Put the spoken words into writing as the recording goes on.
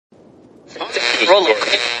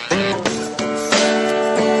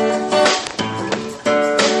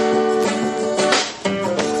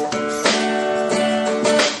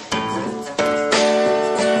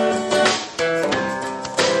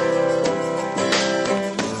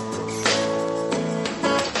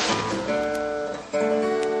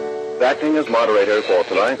Acting as moderator for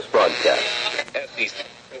tonight's broadcast.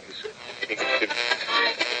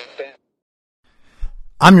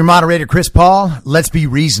 I'm your moderator, Chris Paul. Let's be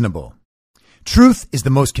reasonable. Truth is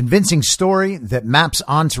the most convincing story that maps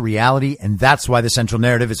onto reality, and that's why the central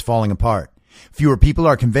narrative is falling apart. Fewer people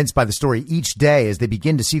are convinced by the story each day as they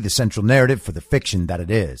begin to see the central narrative for the fiction that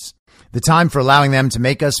it is. The time for allowing them to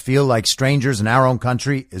make us feel like strangers in our own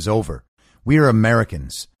country is over. We are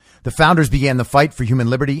Americans. The founders began the fight for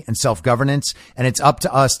human liberty and self-governance, and it's up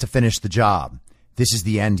to us to finish the job. This is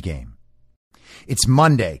the Endgame. It's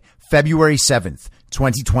Monday, February 7th,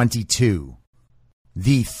 2022,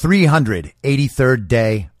 the 383rd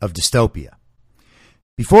day of dystopia.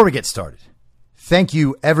 Before we get started, thank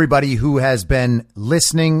you everybody who has been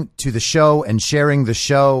listening to the show and sharing the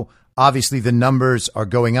show. Obviously, the numbers are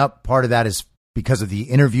going up. Part of that is because of the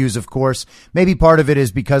interviews, of course. Maybe part of it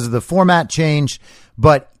is because of the format change.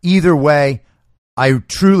 But either way, I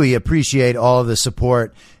truly appreciate all of the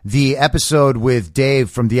support. The episode with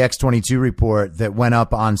Dave from the X22 Report that went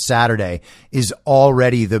up on Saturday is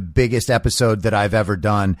already the biggest episode that I've ever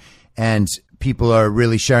done. And people are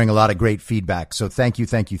really sharing a lot of great feedback. So thank you,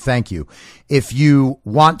 thank you, thank you. If you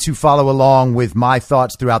want to follow along with my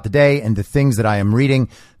thoughts throughout the day and the things that I am reading,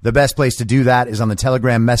 the best place to do that is on the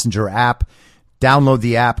Telegram Messenger app. Download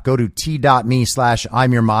the app. Go to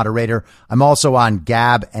t.me/I'm your moderator. I'm also on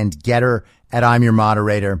Gab and Getter at I'm your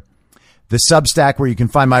moderator. The Substack where you can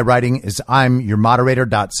find my writing is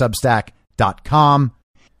imyourmoderator.substack.com.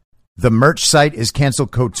 The merch site is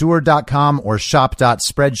cancelcouture.com or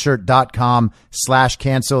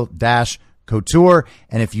shop.spreadshirt.com/cancel-couture.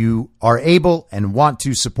 And if you are able and want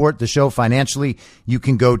to support the show financially, you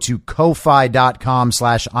can go to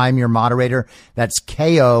ko-fi.com/I'm your moderator. That's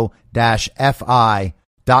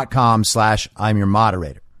ko-fi.com/I'm your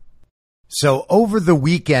moderator. So over the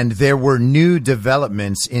weekend, there were new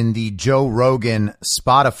developments in the Joe Rogan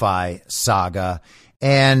Spotify saga,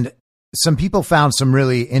 and some people found some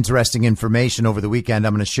really interesting information over the weekend.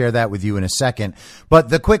 I'm going to share that with you in a second. But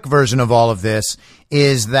the quick version of all of this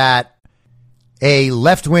is that a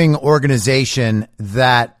left-wing organization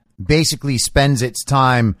that basically spends its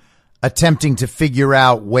time attempting to figure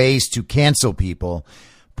out ways to cancel people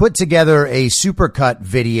put together a supercut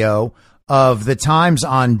video of the times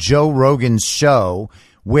on Joe Rogan's show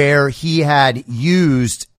where he had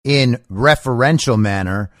used in referential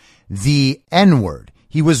manner the N-word.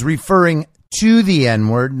 He was referring to the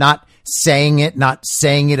N-word, not saying it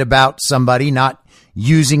about somebody, not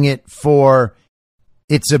using it for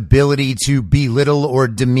its ability to belittle or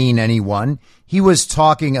demean anyone. He was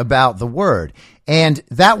talking about the word. And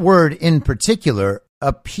that word in particular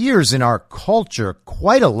appears in our culture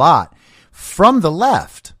quite a lot from the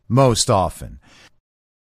left most often.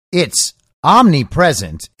 It's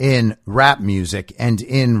omnipresent in rap music and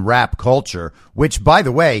in rap culture, which, by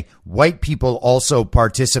the way, white people also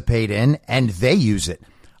participate in, and they use it.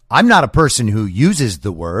 I'm not a person who uses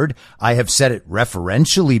the word. I have said it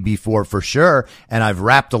referentially before for sure, and I've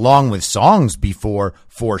rapped along with songs before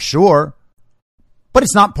for sure, but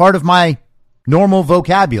it's not part of my normal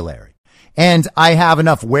vocabulary. And I have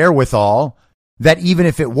enough wherewithal that even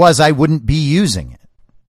if it was, I wouldn't be using it.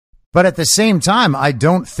 But at the same time, I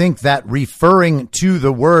don't think that referring to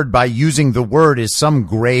the word by using the word is some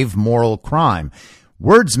grave moral crime.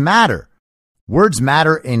 Words matter. Words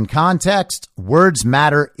matter in context. Words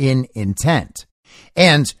matter in intent.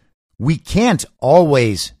 And we can't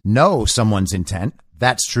always know someone's intent.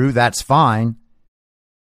 That's true. That's fine.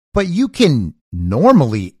 But you can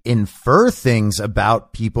normally infer things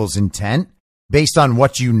about people's intent based on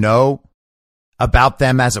what you know about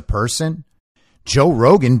them as a person. Joe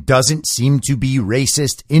Rogan doesn't seem to be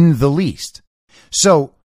racist in the least.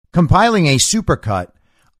 So compiling a supercut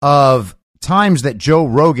of times that Joe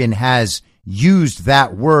Rogan has used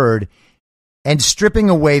that word and stripping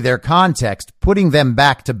away their context, putting them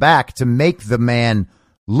back to make the man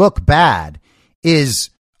look bad is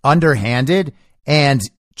underhanded and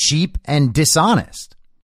cheap and dishonest.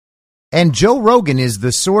 And Joe Rogan is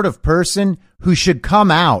the sort of person who should come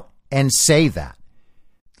out and say that.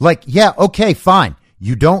 Like, yeah, okay, fine.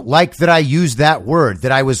 You don't like that I used that word,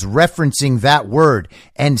 that I was referencing that word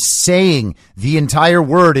and saying the entire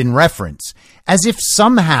word in reference, as if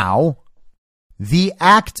somehow the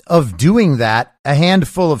act of doing that a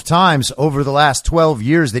handful of times over the last 12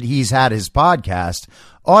 years that he's had his podcast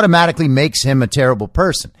automatically makes him a terrible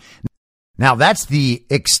person. Now, that's the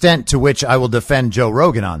extent to which I will defend Joe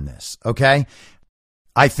Rogan on this, okay?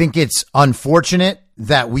 I think it's unfortunate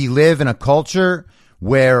that we live in a culture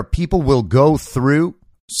where people will go through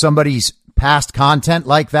somebody's past content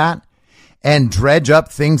like that and dredge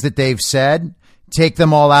up things that they've said, take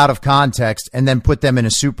them all out of context, and then put them in a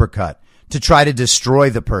supercut to try to destroy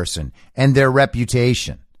the person and their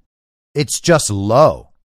reputation. It's just low.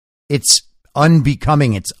 It's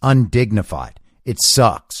unbecoming. It's undignified. It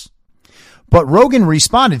sucks. But Rogan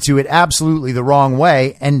responded to it absolutely the wrong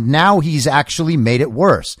way, and now he's actually made it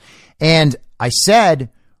worse. And I said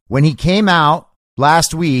when he came out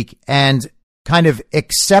last week and kind of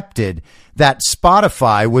accepted that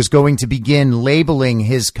Spotify was going to begin labeling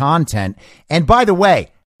his content, and by the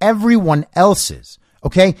way, everyone else's,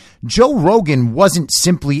 okay? Joe Rogan wasn't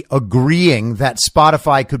simply agreeing that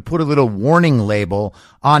Spotify could put a little warning label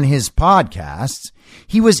on his podcasts.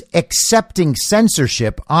 He was accepting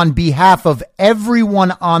censorship on behalf of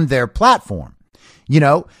everyone on their platform. You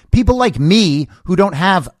know, people like me who don't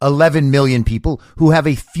have 11 million people, who have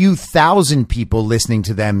a few thousand people listening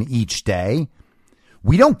to them each day.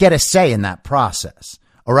 We don't get a say in that process.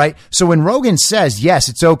 All right. So when Rogan says, yes,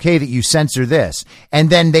 it's okay that you censor this, and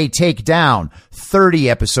then they take down 30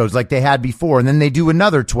 episodes like they had before, and then they do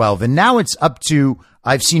another 12, and now it's up to,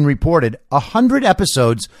 I've seen reported, 100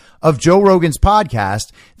 episodes of Joe Rogan's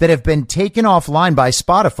podcast that have been taken offline by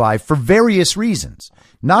Spotify for various reasons.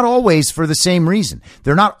 Not always for the same reason.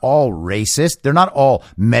 They're not all racist. They're not all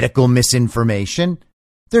medical misinformation.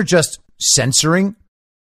 They're just censoring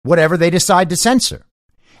whatever they decide to censor.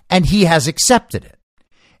 And he has accepted it.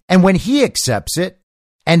 And when he accepts it,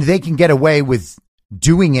 and they can get away with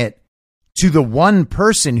doing it to the one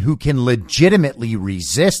person who can legitimately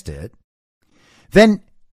resist it, then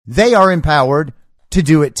they are empowered to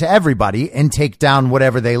do it to everybody and take down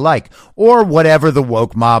whatever they like or whatever the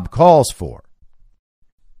woke mob calls for.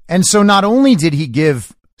 And so not only did he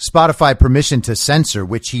give Spotify permission to censor,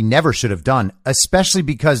 which he never should have done, especially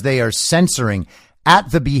because they are censoring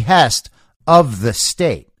at the behest of the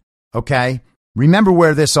state. Okay? Remember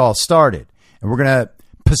where this all started. And we're going to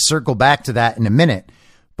circle back to that in a minute.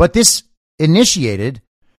 But this initiated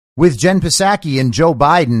with Jen Psaki and Joe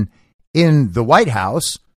Biden in the White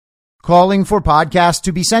House calling for podcasts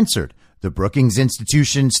to be censored. The Brookings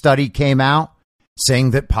Institution study came out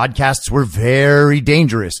saying that podcasts were very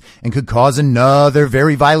dangerous and could cause another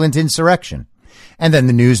very violent insurrection. And then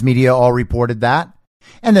the news media all reported that.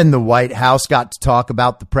 And then the White House got to talk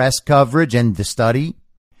about the press coverage and the study,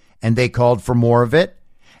 and they called for more of it.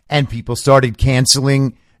 And people started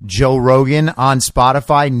canceling Joe Rogan on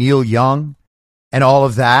Spotify, Neil Young, and all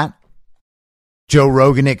of that. Joe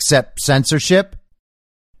Rogan accepts censorship.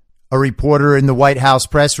 A reporter in the White House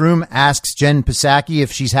press room asks Jen Psaki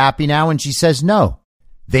if she's happy now, and she says no,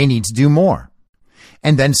 they need to do more.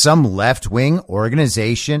 And then some left-wing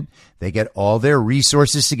organization, they get all their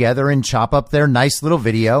resources together and chop up their nice little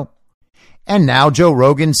video. And now Joe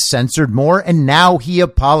Rogan censored more, and now he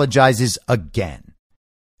apologizes again.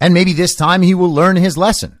 And maybe this time he will learn his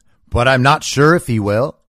lesson, but I'm not sure if he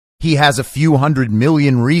will. He has a few 100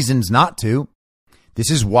 million reasons not to. This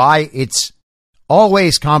is why it's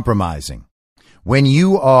always compromising. When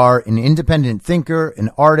you are an independent thinker, an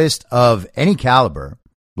artist of any caliber,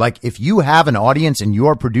 like if you have an audience and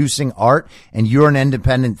you're producing art and you're an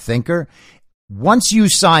independent thinker, once you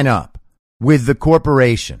sign up with the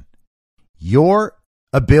corporation, your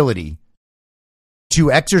ability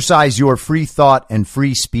to exercise your free thought and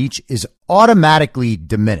free speech is automatically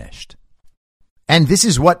diminished. And this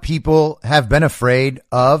is what people have been afraid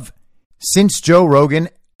of since Joe Rogan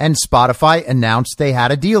and Spotify announced they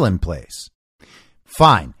had a deal in place.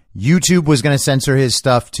 Fine. YouTube was going to censor his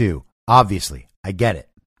stuff too. Obviously, I get it.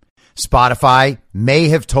 Spotify may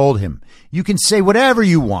have told him, you can say whatever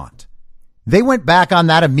you want. They went back on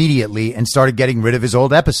that immediately and started getting rid of his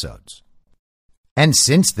old episodes. And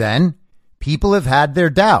since then, people have had their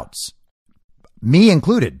doubts. Me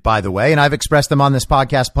included, by the way, and I've expressed them on this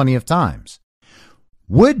podcast plenty of times.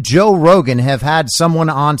 Would Joe Rogan have had someone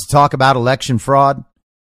on to talk about election fraud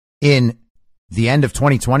in the end of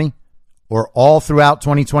 2020 or all throughout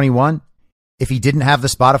 2021 if he didn't have the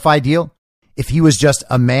Spotify deal? If he was just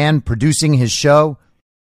a man producing his show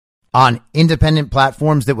on independent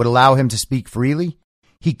platforms that would allow him to speak freely?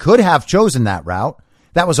 He could have chosen that route.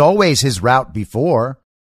 That was always his route before.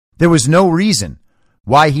 There was no reason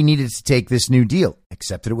why he needed to take this new deal,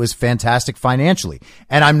 except that it was fantastic financially.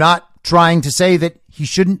 And I'm not trying to say that he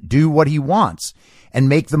shouldn't do what he wants and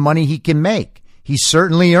make the money he can make. He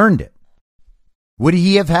certainly earned it. Would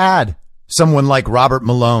he have had someone like Robert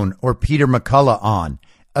Malone or Peter McCullough on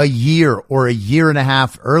a year or a year and a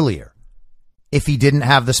half earlier if he didn't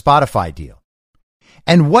have the Spotify deal?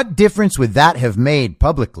 And what difference would that have made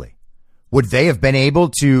publicly? Would they have been able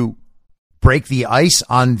to break the ice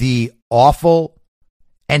on the awful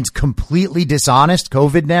and completely dishonest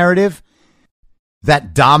COVID narrative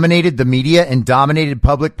that dominated the media and dominated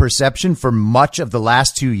public perception for much of the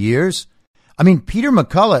last 2 years? I mean, Peter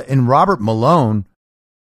McCullough and Robert Malone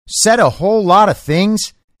said a whole lot of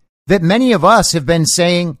things that many of us have been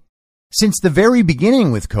saying since the very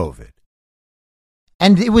beginning with COVID.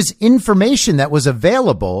 And it was information that was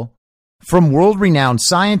available from world-renowned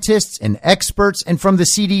scientists and experts and from the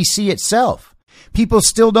CDC itself. People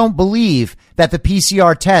still don't believe that the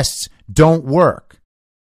PCR tests don't work.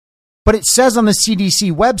 But it says on the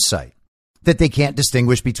CDC website that they can't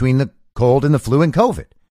distinguish between the cold and the flu and COVID.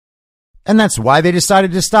 And that's why they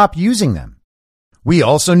decided to stop using them. We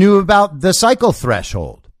also knew about the cycle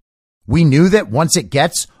threshold. We knew that once it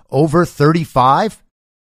gets over 35,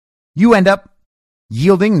 you end up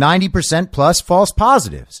yielding 90% plus false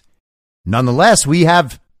positives. Nonetheless, we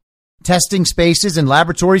have testing spaces and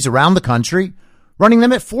laboratories around the country running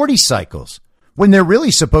them at 40 cycles when they're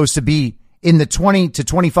really supposed to be in the 20 to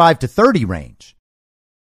 25 to 30 range.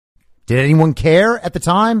 Did anyone care at the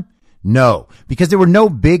time? No, because there were no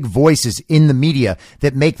big voices in the media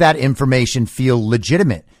that make that information feel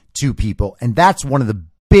legitimate to people. And that's one of the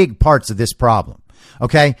big parts of this problem.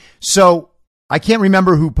 Okay, so I can't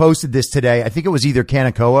remember who posted this today. I think it was either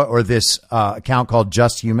Kanakoa or this account called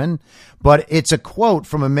Just Human, but it's a quote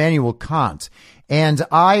from Immanuel Kant. And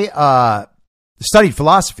I studied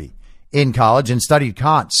philosophy in college and studied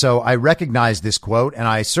Kant, so I recognized this quote, and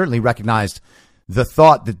I certainly recognized the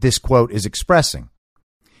thought that this quote is expressing.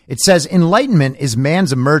 It says, enlightenment is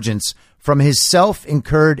man's emergence from his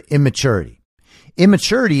self-incurred immaturity.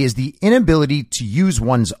 Immaturity is the inability to use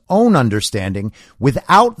one's own understanding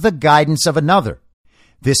without the guidance of another.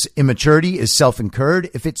 This immaturity is self-incurred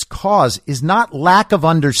if its cause is not lack of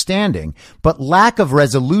understanding, but lack of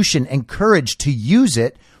resolution and courage to use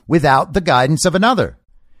it without the guidance of another.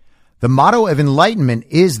 The motto of enlightenment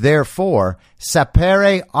is, therefore,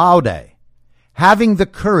 sapere aude, having the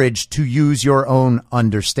courage to use your own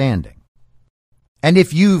understanding. And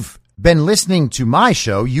if you've been listening to my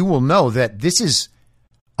show, you will know that this is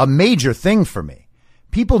a major thing for me.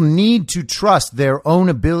 People need to trust their own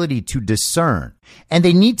ability to discern, and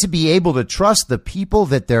they need to be able to trust the people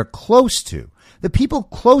that they're close to, the people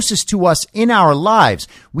closest to us in our lives.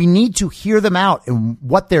 We need to hear them out and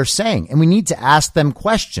what they're saying, and we need to ask them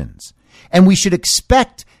questions. And we should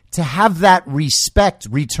expect to have that respect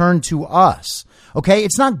returned to us. Okay,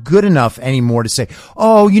 it's not good enough anymore to say,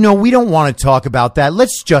 oh, we don't want to talk about that.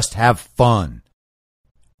 Let's just have fun.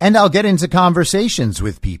 And I'll get into conversations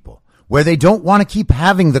with people where they don't want to keep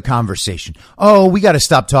having the conversation. Oh, we got to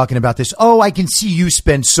stop talking about this. Oh, I can see you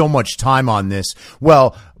spend so much time on this.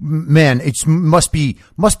 Well, man, it must be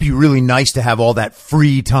really nice to have all that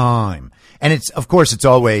free time. And of course, it's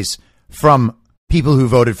always from people who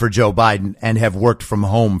voted for Joe Biden and have worked from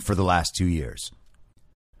home for the last 2 years.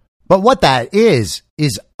 But what that is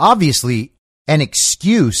obviously an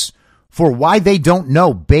excuse for why they don't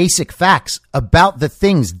know basic facts about the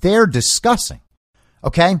things they're discussing.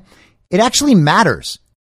 Okay? It actually matters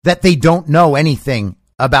that they don't know anything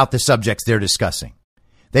about the subjects they're discussing.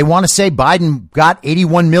 They want to say Biden got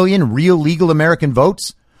 81 million real legal American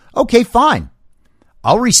votes. Okay, fine.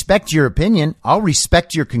 I'll respect your opinion. I'll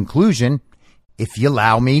respect your conclusion if you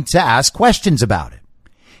allow me to ask questions about it.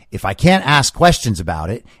 If I can't ask questions about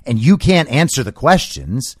it and you can't answer the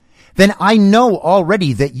questions, then I know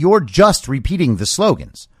already that you're just repeating the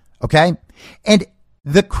slogans. Okay? And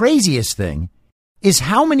the craziest thing is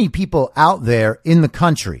how many people out there in the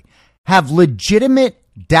country have legitimate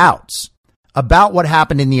doubts about what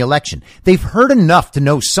happened in the election. They've heard enough to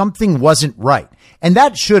know something wasn't right. And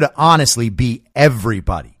that should honestly be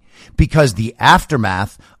everybody, because the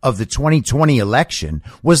aftermath of the 2020 election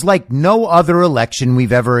was like no other election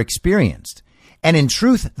we've ever experienced. And in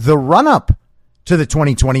truth, the run-up to the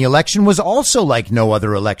 2020 election was also like no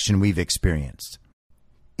other election we've experienced.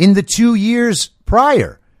 In the 2 years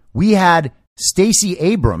prior, we had Stacey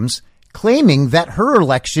Abrams claiming that her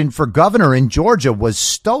election for governor in Georgia was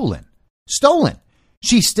stolen. Stolen.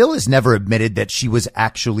 She still has never admitted that she was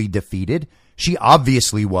actually defeated. She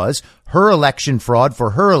obviously was. Her election fraud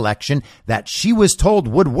for her election that she was told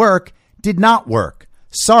would work did not work.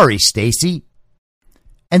 Sorry, Stacey.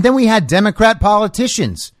 And then we had Democrat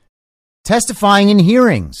politicians testifying in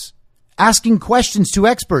hearings, asking questions to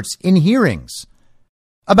experts in hearings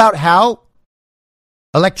about how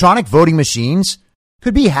electronic voting machines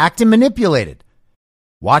could be hacked and manipulated.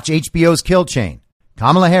 Watch HBO's Kill Chain.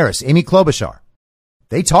 Kamala Harris, Amy Klobuchar,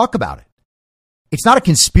 they talk about it. It's not a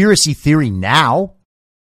conspiracy theory now,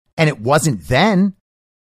 and it wasn't then.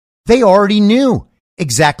 They already knew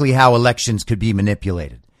exactly how elections could be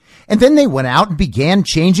manipulated. And then they went out and began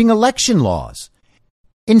changing election laws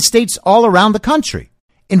in states all around the country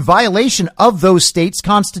in violation of those states'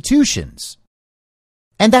 constitutions.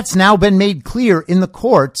 And that's now been made clear in the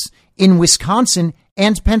courts in Wisconsin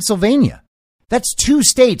and Pennsylvania. That's 2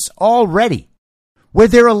 states already where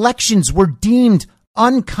their elections were deemed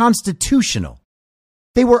unconstitutional.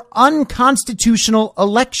 They were unconstitutional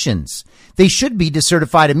elections. They should be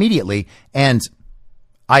decertified immediately, and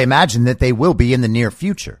I imagine that they will be in the near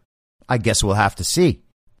future. I guess we'll have to see.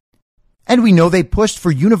 And we know they pushed for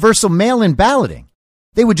universal mail-in balloting.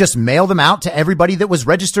 They would just mail them out to everybody that was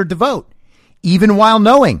registered to vote, even while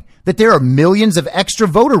knowing that there are millions of extra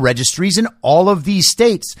voter registries in all of these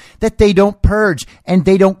states that they don't purge and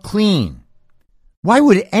they don't clean. Why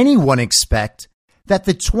would anyone expect that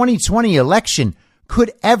the 2020 election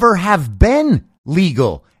could ever have been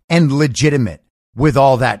legal and legitimate with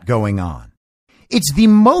all that going on? It's the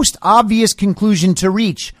most obvious conclusion to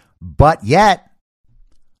reach, but yet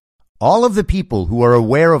all of the people who are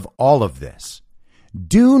aware of all of this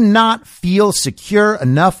do not feel secure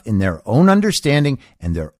enough in their own understanding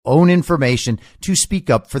and their own information to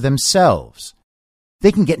speak up for themselves.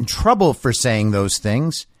 They can get in trouble for saying those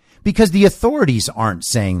things because the authorities aren't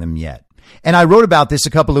saying them yet. And I wrote about this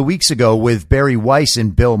a couple of weeks ago with Barry Weiss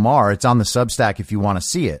and Bill Maher. It's on the Substack if you want to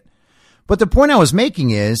see it. But the point I was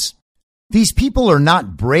making is these people are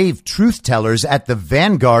not brave truth tellers at the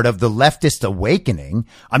vanguard of the leftist awakening.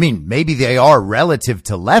 I mean, maybe they are relative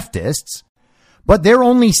to leftists, but they're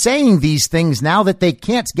only saying these things now that they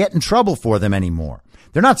can't get in trouble for them anymore.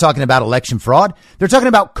 They're not talking about election fraud. They're talking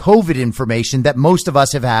about COVID information that most of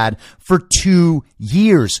us have had for 2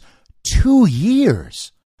 years. 2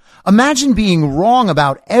 years. Imagine being wrong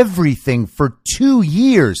about everything for 2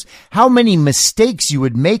 years. How many mistakes you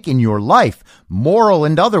would make in your life, moral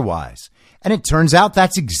and otherwise. And it turns out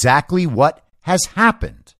that's exactly what has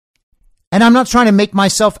happened. And I'm not trying to make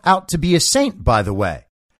myself out to be a saint, by the way.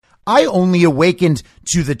 I only awakened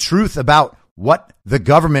to the truth about what the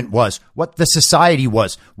government was, what the society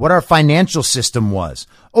was, what our financial system was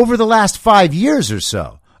over the last 5 years or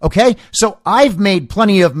so. Okay, so I've made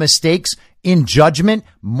plenty of mistakes in judgment,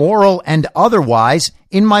 moral and otherwise,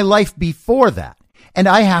 in my life before that. And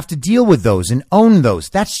I have to deal with those and own those.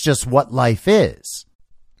 That's just what life is.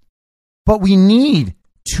 But we need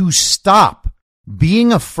to stop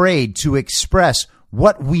being afraid to express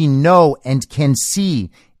what we know and can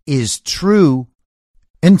see is true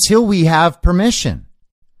until we have permission.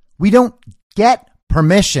 We don't get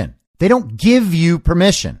permission. They don't give you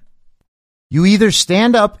permission. You either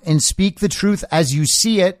stand up and speak the truth as you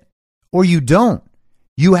see it, or you don't.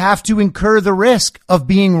 You have to incur the risk of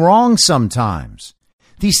being wrong sometimes.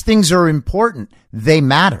 These things are important. They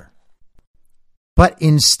matter. But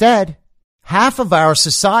instead, half of our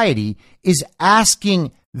society is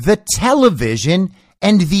asking the television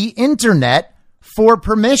and the internet for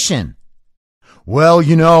permission. Well,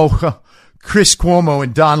 you know, Chris Cuomo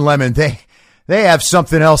and Don Lemon, they have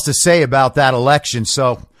something else to say about that election,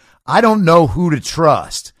 so I don't know who to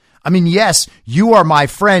trust. I mean, yes, you are my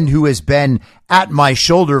friend who has been at my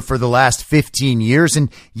shoulder for the last 15 years.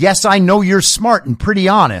 And yes, I know you're smart and pretty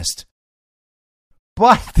honest.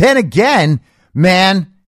 But then again,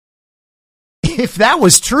 man, if that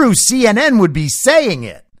was true, CNN would be saying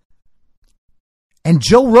it. And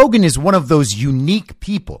Joe Rogan is one of those unique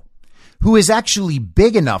people who is actually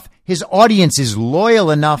big enough. His audience is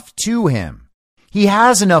loyal enough to him. He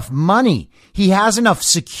has enough money. He has enough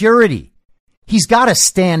security. He's got to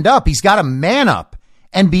stand up. He's got to man up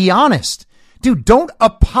and be honest. Dude, don't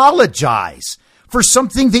apologize for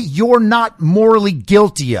something that you're not morally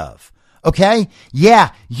guilty of. Okay?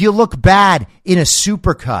 Yeah, you look bad in a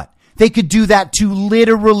supercut. They could do that to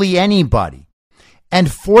literally anybody. And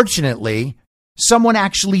fortunately, someone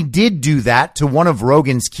actually did do that to one of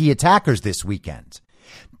Rogan's key attackers this weekend.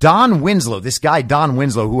 Don Winslow, this guy Don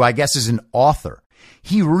Winslow, who I guess is an author,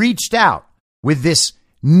 he reached out with this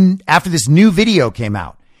after this new video came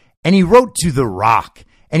out, and he wrote to The Rock,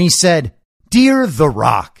 and he said, "Dear The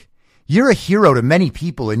Rock, you're a hero to many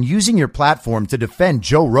people, and using your platform to defend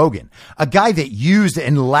Joe Rogan, a guy that used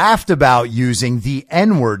and laughed about using the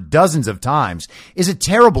N-word dozens of times, is a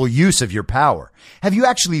terrible use of your power. Have you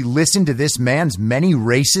actually listened to this man's many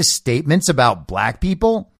racist statements about black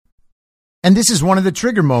people?" And this is one of the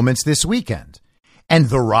trigger moments this weekend. And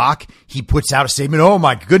The Rock, he puts out a statement, oh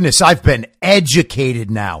my goodness, I've been educated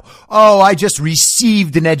now. Oh, I just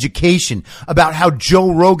received an education about how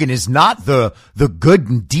Joe Rogan is not the good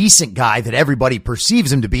and decent guy that everybody perceives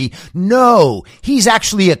him to be. No, he's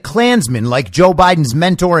actually a Klansman like Joe Biden's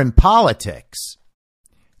mentor in politics.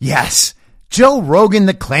 Yes, Joe Rogan,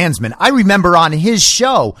 the Klansman. I remember on his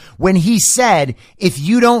show when he said, if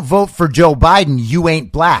you don't vote for Joe Biden, you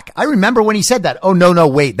ain't black. I remember when he said that. Oh, no,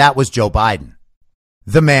 wait, that was Joe Biden.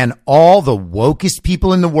 The man all the wokest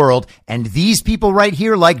people in the world, and these people right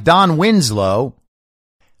here like Don Winslow,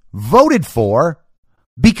 voted for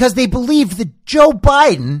because they believed that Joe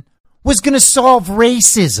Biden was going to solve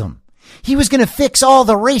racism. He was going to fix all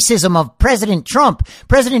the racism of President Trump.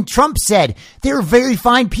 President Trump said there are very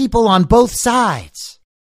fine people on both sides.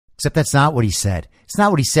 Except that's not what he said. It's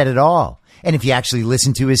not what he said at all. And if you actually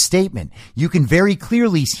listen to his statement, you can very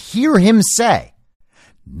clearly hear him say,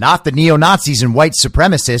 not the neo-Nazis and white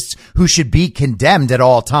supremacists who should be condemned at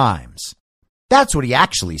all times. That's what he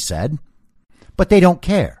actually said. But they don't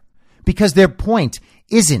care because their point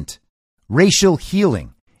isn't racial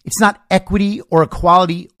healing. It's not equity or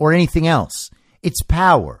equality or anything else. It's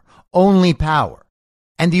power, only power.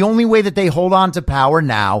 And the only way that they hold on to power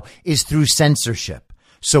now is through censorship.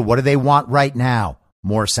 So what do they want right now?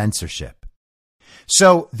 More censorship.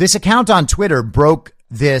 So this account on Twitter broke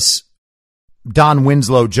this Don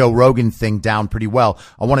Winslow, Joe Rogan thing down pretty well.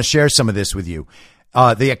 I want to share some of this with you.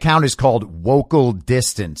 The account is called Wokal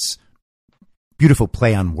Distance. Beautiful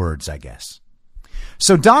play on words, I guess.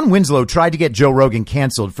 So Don Winslow tried to get Joe Rogan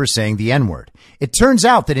canceled for saying the N-word. It turns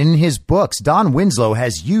out that in his books, Don Winslow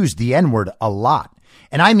has used the N-word a lot.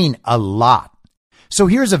 And I mean a lot. So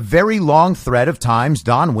here's a very long thread of times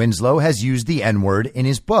Don Winslow has used the N-word in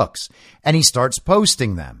his books. And he starts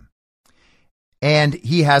posting them. And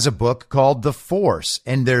he has a book called The Force.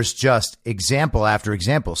 And there's just example after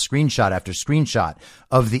example, screenshot after screenshot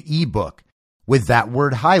of the ebook with that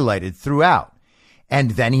word highlighted throughout.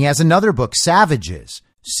 And then he has another book, Savages.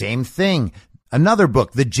 Same thing. Another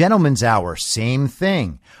book, The Gentleman's Hour. Same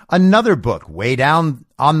thing. Another book, Way Down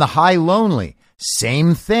on the High Lonely.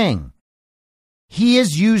 Same thing. He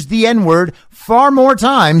has used the N-word far more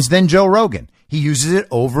times than Joe Rogan. He uses it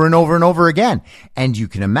over and over and over again. And you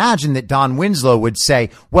can imagine that Don Winslow would say,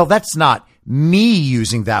 well, that's not me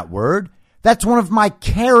using that word. That's one of my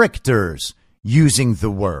characters using the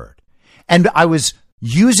word. And I was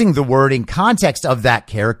using the word in context of that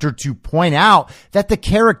character to point out that the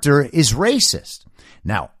character is racist.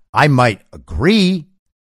 Now, I might agree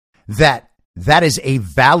that that is a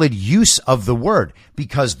valid use of the word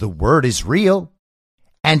because the word is real.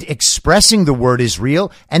 And expressing the word is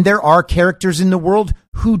real, and there are characters in the world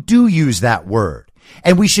who do use that word.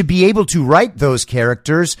 And we should be able to write those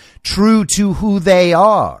characters true to who they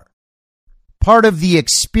are. Part of the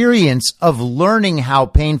experience of learning how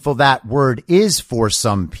painful that word is for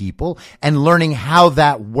some people and learning how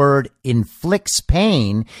that word inflicts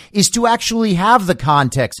pain is to actually have the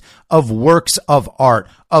context of works of art,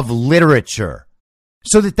 of literature,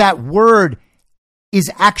 so that that word is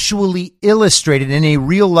actually illustrated in a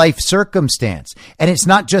real life circumstance. And it's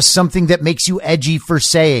not just something that makes you edgy for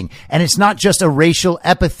saying. And it's not just a racial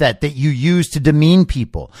epithet that you use to demean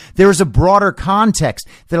people. There is a broader context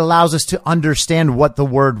that allows us to understand what the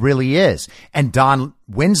word really is. And Don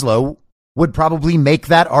Winslow would probably make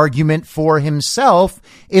that argument for himself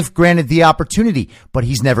if granted the opportunity. But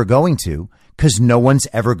he's never going to, because no one's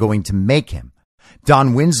ever going to make him.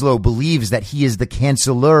 Don Winslow believes that he is the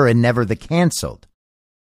canceller and never the canceled.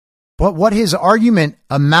 But what his argument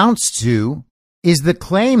amounts to is the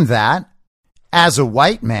claim that, as a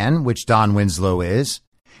white man, which Don Winslow is,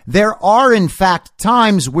 there are in fact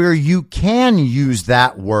times where you can use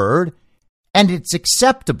that word and it's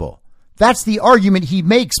acceptable. That's the argument he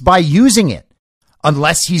makes by using it,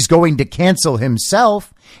 unless he's going to cancel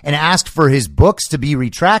himself and ask for his books to be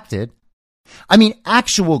retracted. I mean,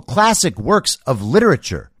 actual classic works of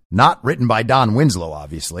literature, not written by Don Winslow,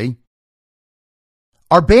 obviously,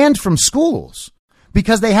 are banned from schools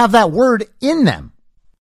because they have that word in them.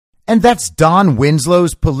 And that's Don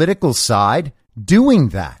Winslow's political side doing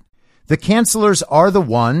that. The cancelers are the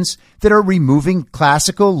ones that are removing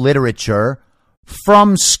classical literature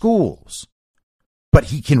from schools. But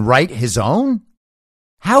he can write his own?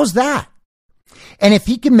 How's that? And if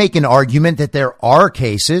he can make an argument that there are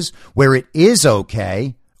cases where it is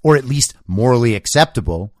okay, or at least morally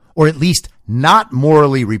acceptable, or at least not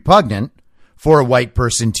morally repugnant, for a white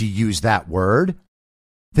person to use that word,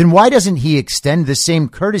 then why doesn't he extend the same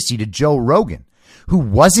courtesy to Joe Rogan, who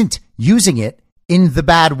wasn't using it in the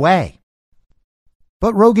bad way?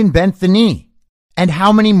 But Rogan bent the knee. And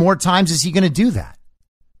how many more times is he going to do that?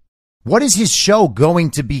 What is his show going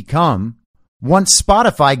to become once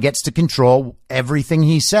Spotify gets to control everything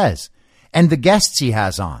he says and the guests he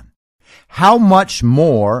has on? How much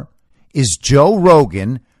more is Joe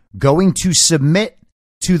Rogan going to submit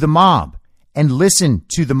to the mob and listen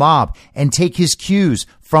to the mob and take his cues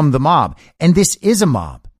from the mob? And this is a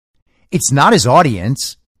mob. It's not his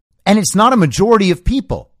audience, and it's not a majority of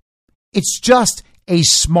people. It's just a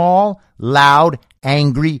small, loud,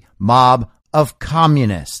 angry mob of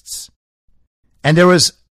communists. And there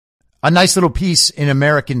was a nice little piece in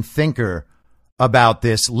American Thinker about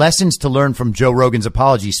this, Lessons to Learn from Joe Rogan's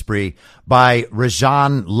Apology Spree by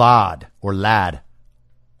Rajan Lad.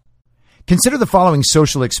 Consider the following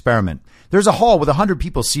social experiment. There's a hall with 100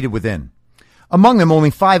 people seated within. Among them, only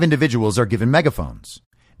 5 individuals are given megaphones.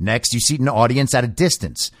 Next, you seat an audience at a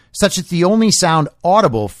distance, such that the only sound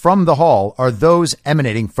audible from the hall are those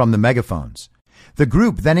emanating from the megaphones. The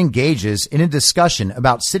group then engages in a discussion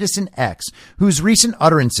about Citizen X, whose recent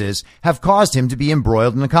utterances have caused him to be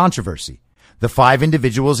embroiled in a controversy. The 5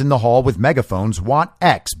 individuals in the hall with megaphones want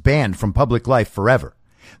X banned from public life forever.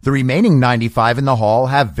 The remaining 95 in the hall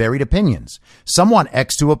have varied opinions. Some want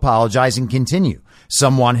X to apologize and continue.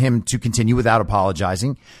 Some want him to continue without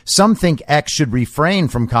apologizing. Some think X should refrain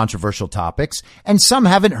from controversial topics, and some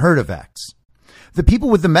haven't heard of X. The people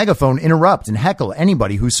with the megaphone interrupt and heckle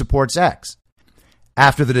anybody who supports X.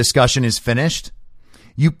 After the discussion is finished,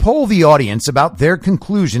 you poll the audience about their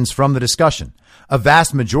conclusions from the discussion. A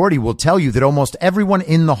vast majority will tell you that almost everyone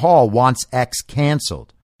in the hall wants X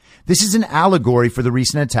canceled. This is an allegory for the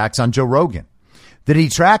recent attacks on Joe Rogan. The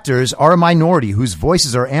detractors are a minority whose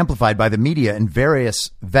voices are amplified by the media and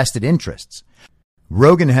various vested interests.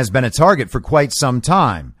 Rogan has been a target for quite some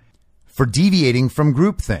time for deviating from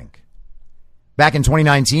groupthink. Back in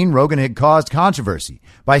 2019, Rogan had caused controversy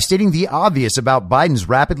by stating the obvious about Biden's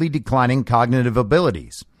rapidly declining cognitive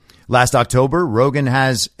abilities. Last October, Rogan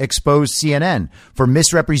has exposed CNN for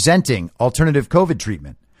misrepresenting alternative COVID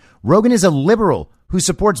treatment. Rogan is a liberal who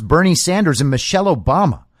supports Bernie Sanders and Michelle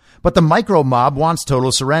Obama. But the micro mob wants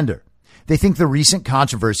total surrender. They think the recent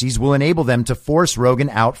controversies will enable them to force Rogan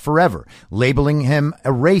out forever, labeling him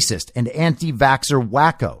a racist and anti-vaxxer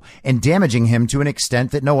wacko and damaging him to an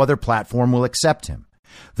extent that no other platform will accept him.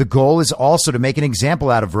 The goal is also to make an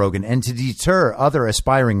example out of Rogan and to deter other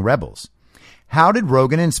aspiring rebels. How did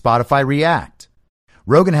Rogan and Spotify react?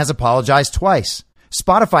 Rogan has apologized twice.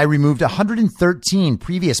 Spotify removed 113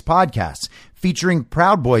 previous podcasts featuring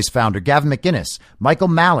Proud Boys founder Gavin McInnes, Michael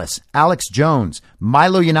Malice, Alex Jones,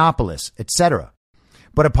 Milo Yiannopoulos, etc.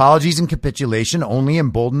 But apologies and capitulation only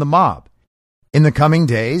embolden the mob. In the coming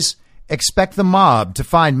days, expect the mob to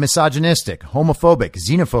find misogynistic, homophobic,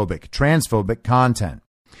 xenophobic, transphobic content.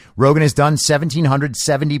 Rogan has done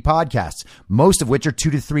 1,770 podcasts, most of which are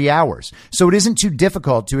 2 to 3 hours, so it isn't too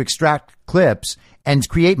difficult to extract clips and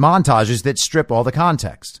create montages that strip all the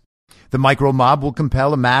context. The micro mob will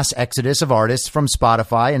compel a mass exodus of artists from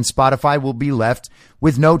Spotify, and Spotify will be left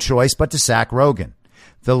with no choice but to sack Rogan.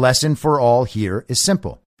 The lesson for all here is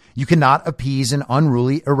simple. You cannot appease an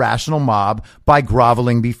unruly, irrational mob by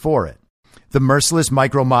groveling before it. The merciless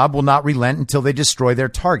micro mob will not relent until they destroy their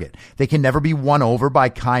target. They can never be won over by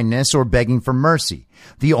kindness or begging for mercy.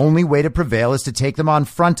 The only way to prevail is to take them on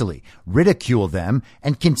frontally, ridicule them,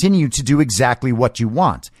 and continue to do exactly what you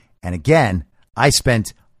want. And again, I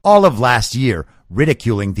spent all of last year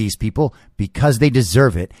ridiculing these people because they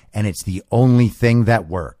deserve it, and it's the only thing that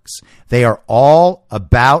works. They are all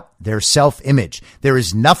about their self-image. There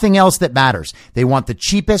is nothing else that matters. They want the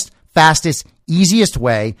cheapest, fastest, easiest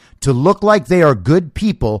way to look like they are good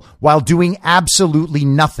people while doing absolutely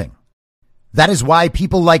nothing. That is why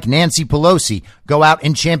people like Nancy Pelosi go out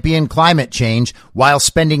and champion climate change while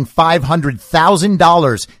spending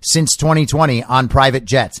 $500,000 since 2020 on private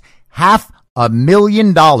jets.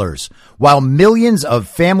 $500,000, while millions of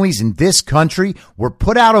families in this country were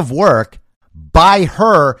put out of work by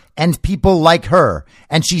her and people like her,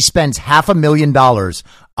 and she spends $500,000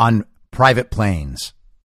 on private planes.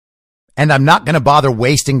 And I'm not going to bother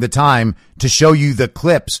wasting the time to show you the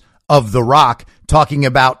clips of The Rock talking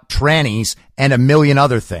about trannies and a million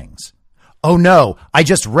other things. Oh no, I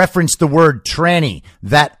just referenced the word tranny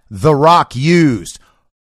that The Rock used.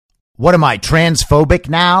 What am I, transphobic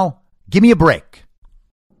now? Give me a break.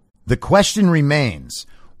 The question remains,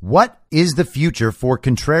 what is the future for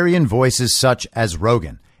contrarian voices such as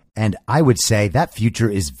Rogan? And I would say that future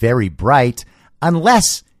is very bright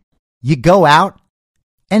unless you go out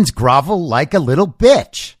and grovel like a little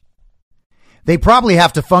bitch. They probably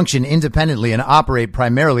have to function independently and operate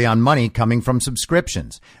primarily on money coming from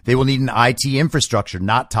subscriptions. They will need an IT infrastructure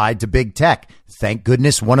not tied to big tech. Thank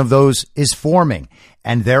goodness one of those is forming.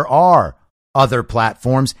 And there are other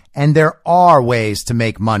platforms and there are ways to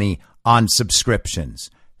make money on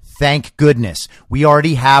subscriptions. Thank goodness. We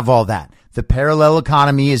already have all that. The parallel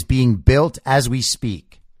economy is being built as we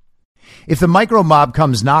speak. If the micro mob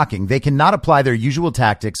comes knocking, they cannot apply their usual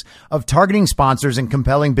tactics of targeting sponsors and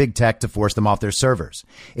compelling big tech to force them off their servers.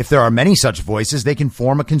 If there are many such voices, they can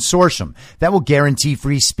form a consortium that will guarantee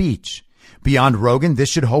free speech. Beyond Rogan, this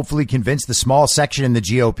should hopefully convince the small section in the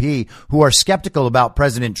GOP who are skeptical about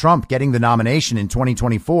President Trump getting the nomination in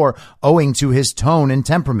 2024 owing to his tone and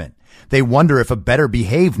temperament. They wonder if a better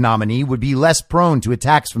behaved nominee would be less prone to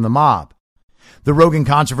attacks from the mob. The Rogan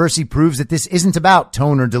controversy proves that this isn't about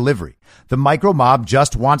tone or delivery. The micro mob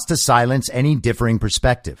just wants to silence any differing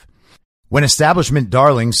perspective. When establishment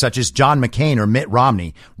darlings such as John McCain or Mitt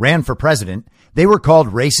Romney ran for president, they were called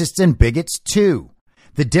racists and bigots too.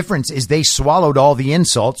 The difference is they swallowed all the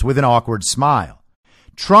insults with an awkward smile.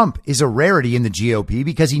 Trump is a rarity in the GOP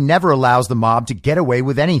because he never allows the mob to get away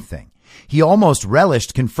with anything. He almost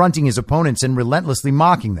relished confronting his opponents and relentlessly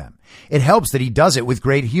mocking them. It helps that he does it with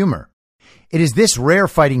great humor. It is this rare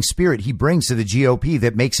fighting spirit he brings to the GOP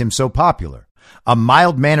that makes him so popular. A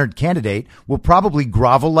mild-mannered candidate will probably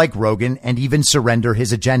grovel like Rogan and even surrender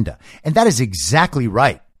his agenda. And that is exactly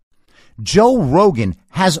right. Joe Rogan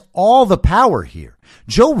has all the power here.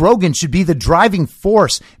 Joe Rogan should be the driving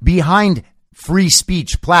force behind free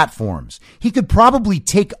speech platforms. He could probably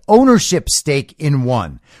take ownership stake in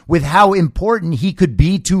one with how important he could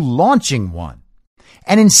be to launching one.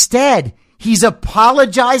 And instead, he's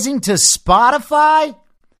apologizing to Spotify?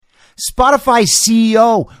 Spotify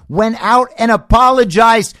CEO went out and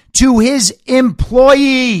apologized to his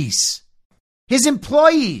employees. His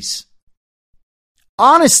employees.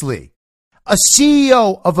 Honestly, a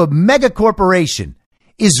CEO of a mega corporation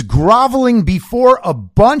is groveling before a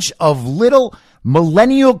bunch of little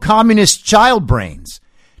millennial communist child brains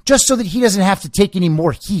just so that he doesn't have to take any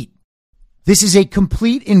more heat. This is a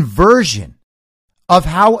complete inversion of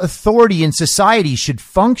how authority in society should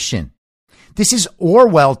function. This is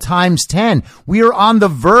Orwell times 10. We are on the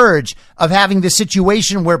verge of having the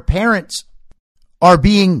situation where parents are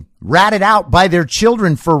being ratted out by their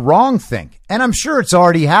children for wrongthink. And I'm sure it's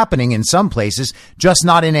already happening in some places, just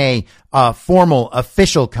not in a formal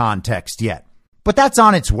official context yet. But that's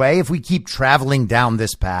on its way if we keep traveling down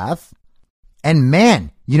this path. And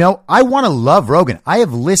man, I want to love Rogan. I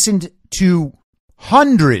have listened to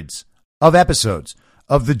hundreds of episodes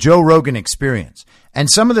of the Joe Rogan Experience. And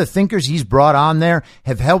some of the thinkers he's brought on there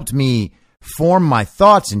have helped me form my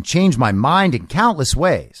thoughts and change my mind in countless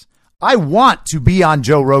ways. I want to be on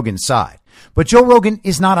Joe Rogan's side, but Joe Rogan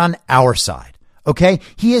is not on our side. Okay.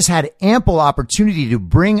 He has had ample opportunity to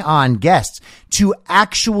bring on guests to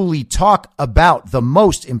actually talk about the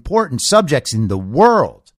most important subjects in the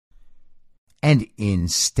world. And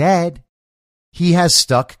instead, he has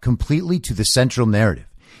stuck completely to the central narrative.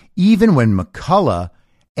 Even when McCullough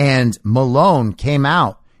and Malone came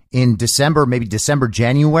out in December,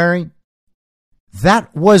 January,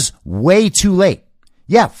 that was way too late.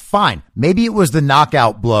 Yeah, fine. Maybe it was the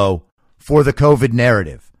knockout blow for the COVID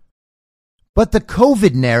narrative. But the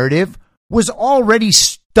COVID narrative was already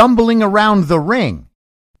stumbling around the ring.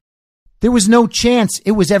 There was no chance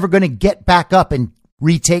it was ever going to get back up and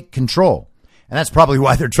retake control. And that's probably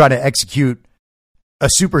why they're trying to execute a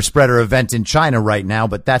super spreader event in China right now,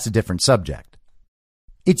 but that's a different subject.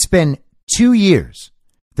 It's been 2 years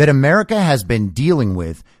that America has been dealing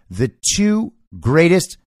with the two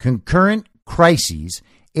greatest concurrent crises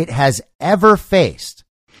it has ever faced.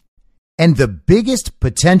 And the biggest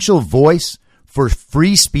potential voice for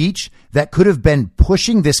free speech that could have been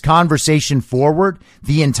pushing this conversation forward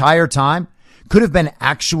the entire time, could have been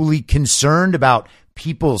actually concerned about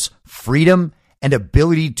people's freedom and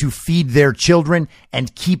ability to feed their children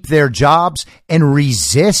and keep their jobs and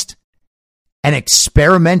resist an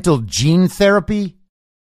experimental gene therapy,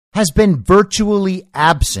 has been virtually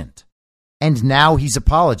absent. And now he's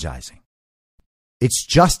apologizing. It's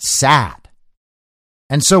just sad.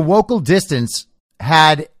 And so Wocal Distance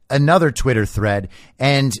had another Twitter thread,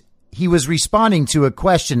 and he was responding to a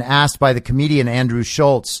question asked by the comedian Andrew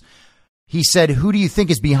Schultz. He said, "Who do you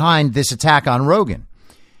think is behind this attack on Rogan?"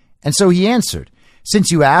 And so he answered,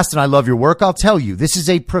 "Since you asked and I love your work, I'll tell you, this is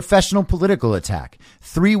a professional political attack.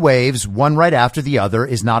 3 waves, one right after the other,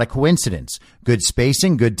 is not a coincidence. Good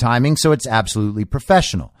spacing, good timing, so it's absolutely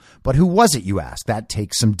professional. But who was it, you ask? That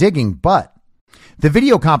takes some digging, but The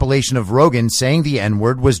video compilation of Rogan saying the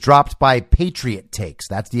N-word was dropped by Patriot Takes.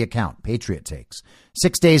 That's the account, Patriot Takes,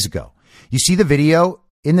 6 days ago. You see the video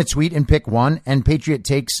in the tweet in pick 1, and Patriot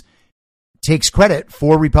Takes credit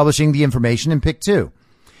for republishing the information in pick 2.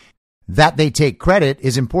 That they take credit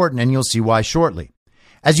is important, and you'll see why shortly.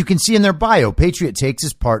 As you can see in their bio, Patriot Takes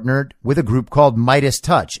is partnered with a group called Midas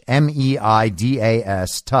Touch,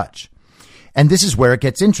 MEIDAS Touch. And this is where it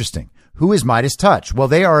gets interesting. Who is Midas Touch? Well,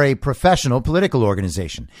 they are a professional political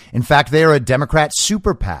organization. In fact, they are a Democrat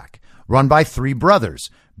super PAC run by 3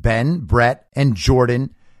 brothers, Ben, Brett, and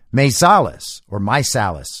Jordan Meisalas.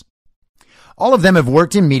 All of them have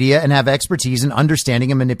worked in media and have expertise in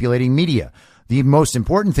understanding and manipulating media. The most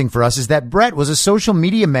important thing for us is that Brett was a social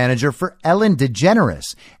media manager for Ellen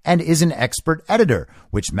DeGeneres and is an expert editor,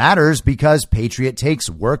 which matters because Patriot Takes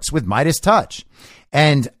works with Midas Touch.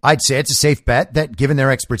 And I'd say it's a safe bet that given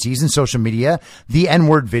their expertise in social media, the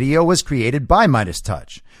N-word video was created by Midas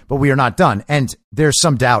Touch. But we are not done. And there's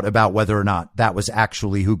some doubt about whether or not that was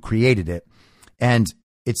actually who created it. And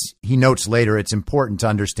he notes later, it's important to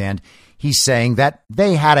understand he's saying that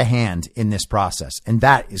they had a hand in this process. And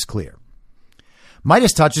that is clear.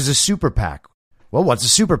 Midas Touch is a super PAC. Well, what's a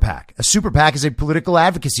super PAC? A super PAC is a political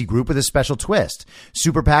advocacy group with a special twist.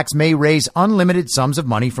 Super PACs may raise unlimited sums of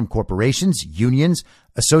money from corporations, unions,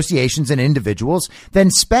 associations, and individuals,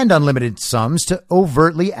 then spend unlimited sums to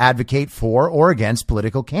overtly advocate for or against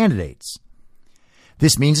political candidates.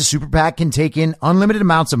 This means a super PAC can take in unlimited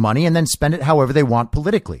amounts of money and then spend it however they want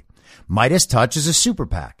politically. Midas Touch is a super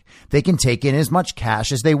PAC. They can take in as much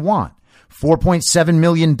cash as they want. $4.7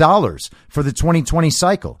 million for the 2020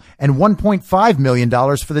 cycle and $1.5 million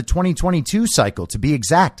for the 2022 cycle, to be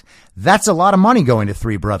exact. That's a lot of money going to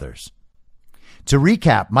 3 brothers. To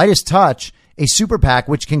recap, Midas Touch, a super PAC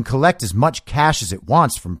which can collect as much cash as it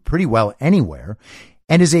wants from pretty well anywhere,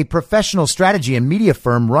 and is a professional strategy and media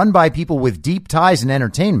firm run by people with deep ties in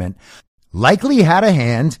entertainment, likely had a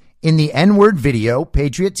hand in the N-word video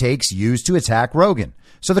Patriot Takes used to attack Rogan.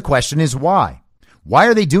 So the question is why? Why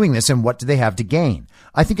are they doing this and what do they have to gain?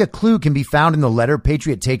 I think a clue can be found in the letter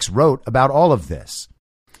Patriot Takes wrote about all of this.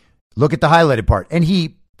 Look at the highlighted part. And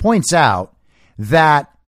he points out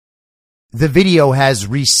that the video has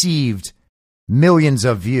received millions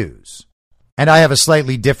of views. And I have a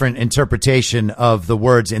slightly different interpretation of the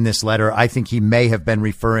words in this letter. I think he may have been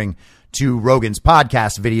referring to Rogan's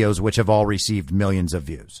podcast videos, which have all received millions of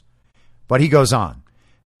views. But he goes on.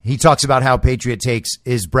 He talks about how Patriot Takes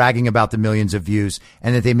is bragging about the millions of views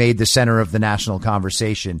and that they made the center of the national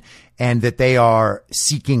conversation and that they are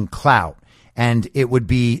seeking clout. And it would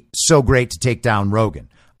be so great to take down Rogan.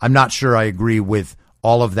 I'm not sure I agree with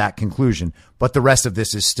all of that conclusion, but the rest of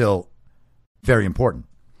this is still very important.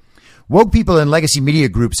 Woke people and legacy media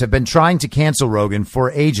groups have been trying to cancel Rogan for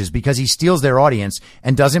ages because he steals their audience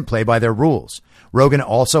and doesn't play by their rules. Rogan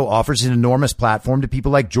also offers an enormous platform to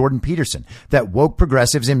people like Jordan Peterson that woke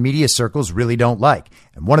progressives in media circles really don't like.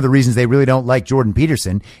 And one of the reasons they really don't like Jordan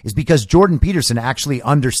Peterson is because Jordan Peterson actually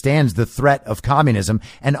understands the threat of communism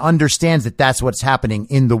and understands that that's what's happening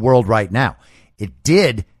in the world right now. It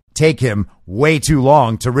did take him way too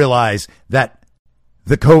long to realize that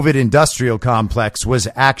the COVID industrial complex was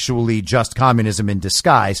actually just communism in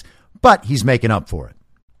disguise, but he's making up for it.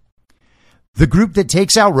 The group that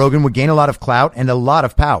takes out Rogan would gain a lot of clout and a lot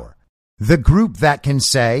of power. The group that can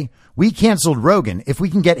say, we canceled Rogan. If we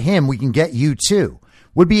can get him, we can get you too,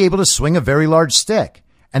 would be able to swing a very large stick.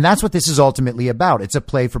 And that's what this is ultimately about. It's a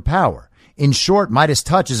play for power. In short, Midas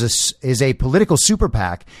Touch is a political super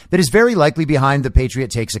PAC that is very likely behind the Patriot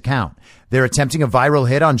Takes account. They're attempting a viral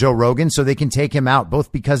hit on Joe Rogan so they can take him out,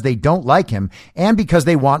 both because they don't like him and because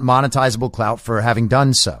they want monetizable clout for having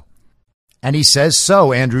done so. And he says,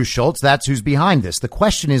 so, Andrew Schultz, that's who's behind this. The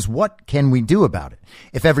question is, what can we do about it?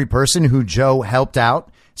 If every person who Joe helped out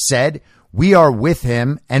said, we are with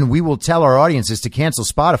him and we will tell our audiences to cancel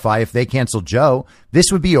Spotify if they cancel Joe,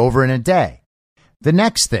 this would be over in a day. The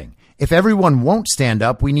next thing, if everyone won't stand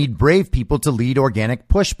up, we need brave people to lead organic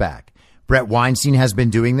pushback. Brett Weinstein has been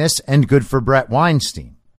doing this, and good for Brett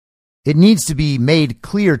Weinstein. It needs to be made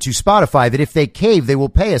clear to Spotify that if they cave, they will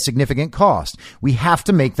pay a significant cost. We have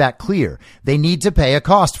to make that clear. They need to pay a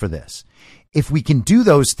cost for this. If we can do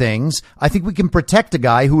those things, I think we can protect a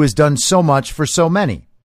guy who has done so much for so many.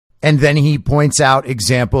 And then he points out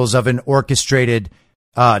examples of an orchestrated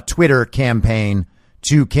Twitter campaign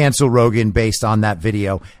to cancel Rogan based on that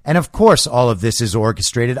video. And of course, all of this is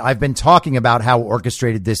orchestrated. I've been talking about how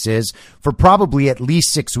orchestrated this is for probably at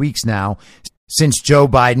least 6 weeks now, since Joe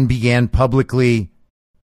Biden began publicly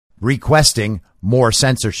requesting more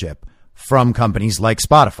censorship from companies like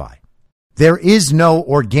Spotify. There is no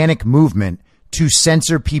organic movement to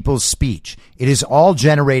censor people's speech. It is all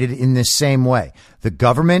generated in this same way. The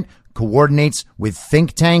government coordinates with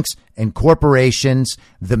think tanks and corporations.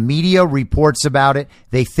 The media reports about it.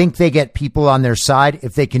 They think they get people on their side.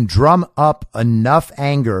 If they can drum up enough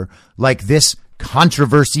anger like this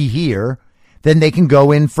controversy here, then they can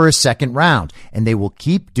go in for a second round, and they will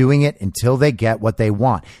keep doing it until they get what they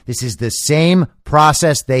want. This is the same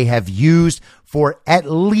process they have used for at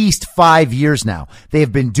least 5 years now. They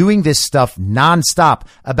have been doing this stuff nonstop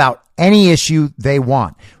about any issue they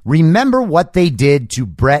want. Remember what they did to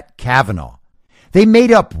Brett Kavanaugh. They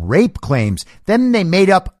made up rape claims. Then they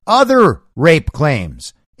made up other rape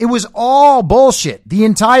claims. It was all bullshit the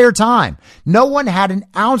entire time. No one had an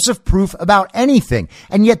ounce of proof about anything.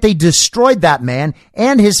 And yet they destroyed that man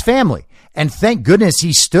and his family. And thank goodness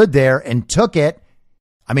he stood there and took it.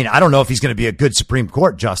 I mean, I don't know if he's going to be a good Supreme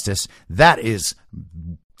Court justice. That is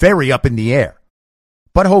very up in the air.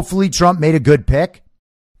 But hopefully Trump made a good pick.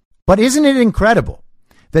 But isn't it incredible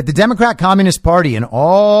that the Democrat Communist Party and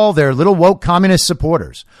all their little woke communist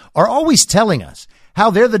supporters are always telling us how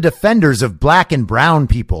they're the defenders of black and brown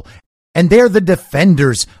people, and they're the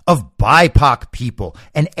defenders of BIPOC people,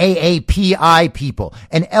 and AAPI people,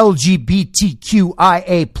 and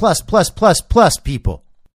LGBTQIA plus people.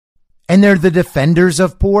 And they're the defenders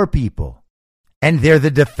of poor people, and they're the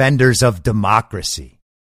defenders of democracy.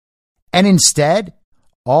 And instead,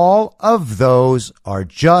 all of those are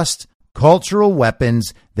just cultural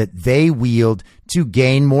weapons that they wield to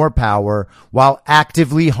gain more power while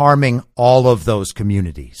actively harming all of those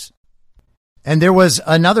communities. And there was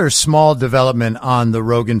another small development on the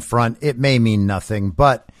Rogan front. It may mean nothing,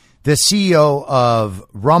 but the CEO of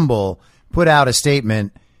Rumble put out a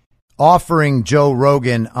statement offering Joe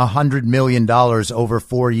Rogan $100 million over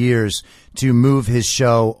 4 years to move his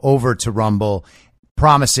show over to Rumble,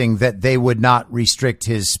 promising that they would not restrict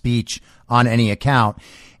his speech on any account.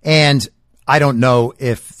 And I don't know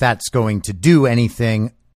if that's going to do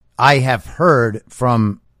anything. I have heard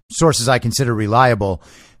from sources I consider reliable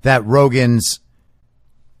that Rogan's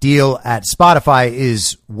deal at Spotify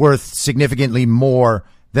is worth significantly more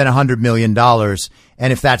than $100 million.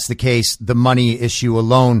 And if that's the case, the money issue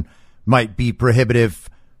alone might be prohibitive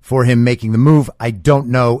for him making the move. I don't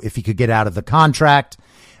know if he could get out of the contract,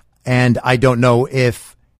 and I don't know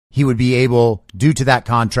if he would be able, due to that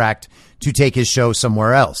contract, to take his show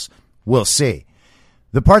somewhere else. We'll see.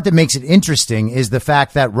 The part that makes it interesting is the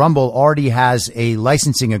fact that Rumble already has a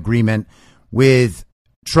licensing agreement with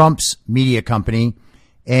Trump's media company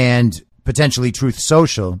and potentially Truth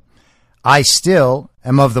Social. I still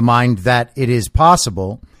am of the mind that it is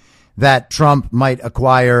possible that Trump might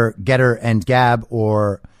acquire Getter and Gab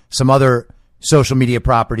or some other social media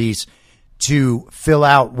properties to fill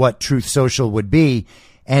out what Truth Social would be.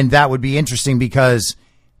 And that would be interesting because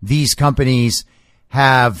these companies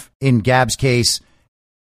have, in Gab's case,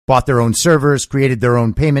 bought their own servers, created their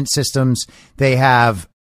own payment systems. They have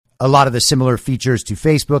a lot of the similar features to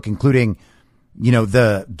Facebook, including,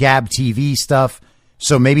 the Gab TV stuff.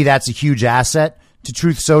 So maybe that's a huge asset to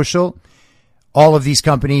Truth Social. All of these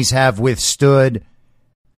companies have withstood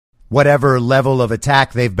whatever level of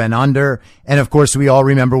attack they've been under. And of course, we all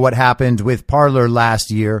remember what happened with Parler last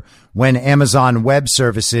year when Amazon Web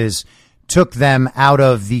Services took them out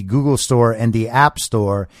of the Google Store and the App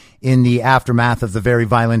Store in the aftermath of the very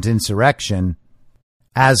violent insurrection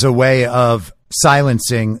as a way of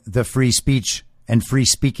silencing the free speech and free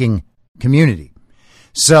speaking community.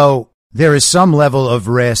 So there is some level of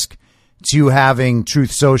risk to having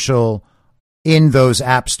Truth Social in those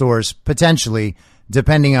app stores, potentially,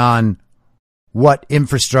 depending on what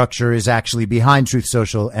infrastructure is actually behind Truth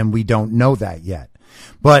Social, and we don't know that yet.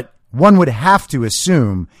 But one would have to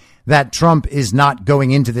assume that Trump is not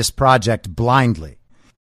going into this project blindly,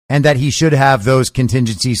 and that he should have those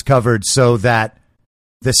contingencies covered so that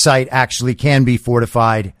the site actually can be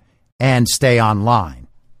fortified and stay online.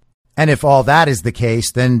 And if all that is the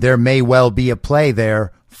case, then there may well be a play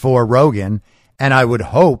there for Rogan, and I would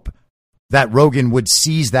hope that Rogan would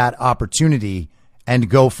seize that opportunity and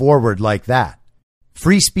go forward like that.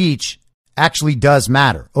 Free speech actually does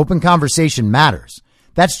matter. Open conversation matters.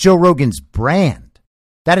 That's Joe Rogan's brand.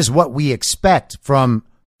 That is what we expect from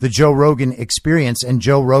the Joe Rogan experience and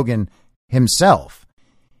Joe Rogan himself.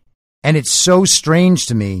 And it's so strange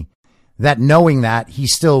to me that knowing that, he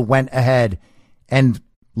still went ahead and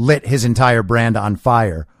lit his entire brand on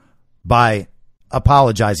fire by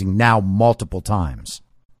apologizing now multiple times.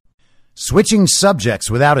 Switching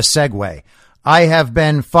subjects without a segue, I have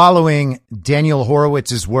been following Daniel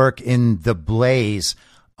Horowitz's work in The Blaze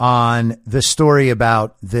on the story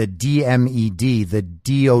about the DMED, the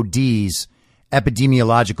DOD's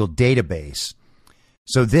epidemiological database.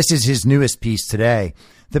 So this is his newest piece today.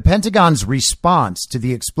 The Pentagon's response to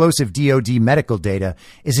the explosive DoD medical data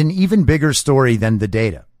is an even bigger story than the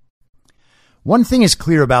data. One thing is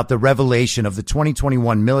clear about the revelation of the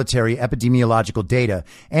 2021 military epidemiological data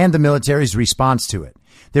and the military's response to it.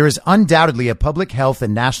 There is undoubtedly a public health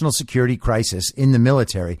and national security crisis in the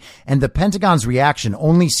military, and the Pentagon's reaction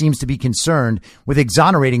only seems to be concerned with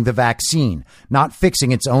exonerating the vaccine, not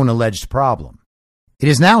fixing its own alleged problem. It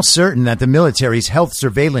is now certain that the military's health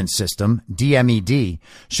surveillance system, DMED,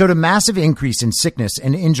 showed a massive increase in sickness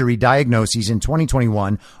and injury diagnoses in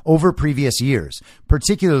 2021 over previous years,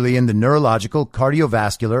 particularly in the neurological,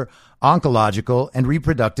 cardiovascular, oncological, and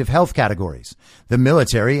reproductive health categories. The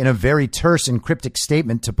military, in a very terse and cryptic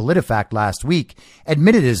statement to PolitiFact last week,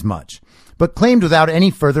 admitted as much, but claimed without any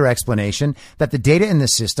further explanation that the data in the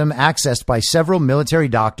system, accessed by several military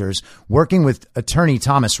doctors working with attorney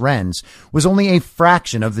Thomas Renz, was only a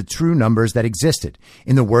fraction of the true numbers that existed.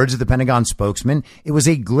 In the words of the Pentagon spokesman, it was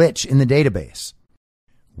a glitch in the database.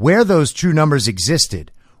 Where those true numbers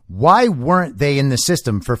existed, why weren't they in the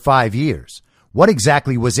system for 5 years? What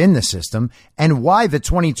exactly was in the system, and why the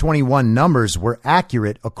 2021 numbers were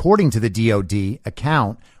accurate according to the DoD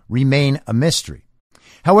account remain a mystery.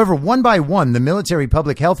 However, one by one, the military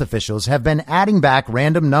public health officials have been adding back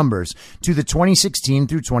random numbers to the 2016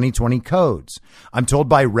 through 2020 codes. I'm told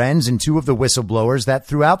by Renz and two of the whistleblowers that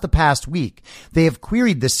throughout the past week, they have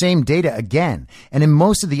queried the same data again. And in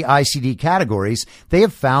most of the ICD categories, they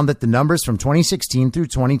have found that the numbers from 2016 through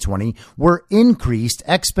 2020 were increased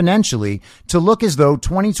exponentially to look as though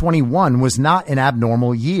 2021 was not an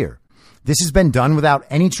abnormal year. This has been done without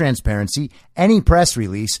any transparency, any press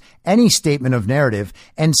release, any statement of narrative,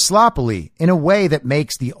 and sloppily in a way that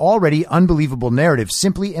makes the already unbelievable narrative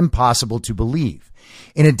simply impossible to believe.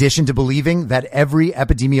 In addition to believing that every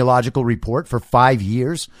epidemiological report for 5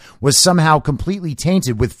 years was somehow completely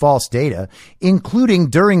tainted with false data, including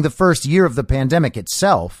during the first year of the pandemic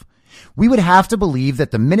itself, we would have to believe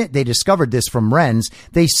that the minute they discovered this from Renz,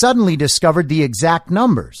 they suddenly discovered the exact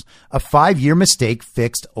numbers, a 5-year mistake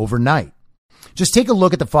fixed overnight. Just take a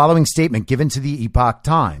look at the following statement given to the Epoch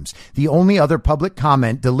Times, the only other public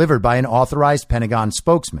comment delivered by an authorized Pentagon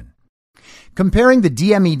spokesman. Comparing the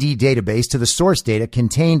DMED database to the source data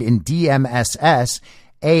contained in DMSS,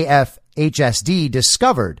 AFHSD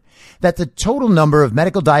discovered that the total number of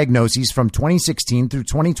medical diagnoses from 2016 through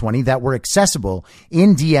 2020 that were accessible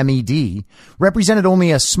in DMED represented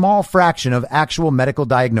only a small fraction of actual medical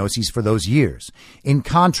diagnoses for those years. In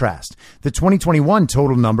contrast, the 2021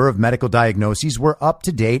 total number of medical diagnoses were up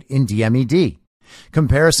to date in DMED.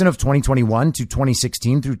 Comparison of 2021 to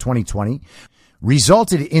 2016 through 2020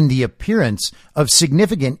 resulted in the appearance of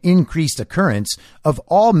significant increased occurrence of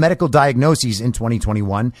all medical diagnoses in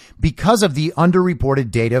 2021 because of the underreported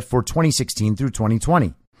data for 2016 through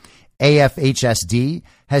 2020. AFHSD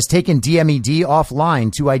has taken DMED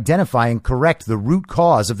offline to identify and correct the root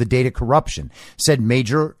cause of the data corruption, said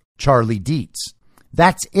Major Charlie Dietz.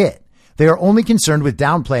 That's it. They are only concerned with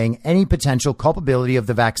downplaying any potential culpability of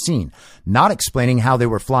the vaccine, not explaining how they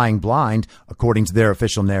were flying blind, according to their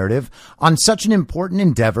official narrative, on such an important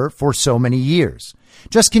endeavor for so many years.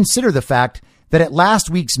 Just consider the fact that at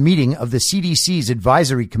last week's meeting of the CDC's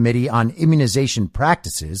Advisory Committee on Immunization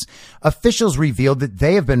Practices, officials revealed that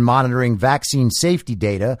they have been monitoring vaccine safety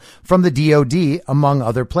data from the DoD, among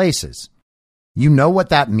other places. You know what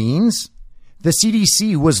that means? The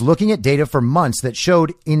CDC was looking at data for months that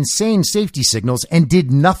showed insane safety signals and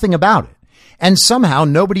did nothing about it. And somehow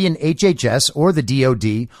nobody in HHS or the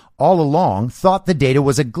DoD all along thought the data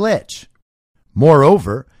was a glitch.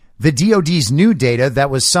 Moreover, the DoD's new data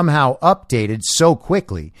that was somehow updated so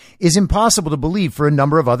quickly is impossible to believe for a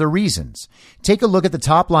number of other reasons. Take a look at the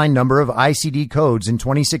top line number of ICD codes in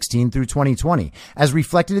 2016 through 2020, as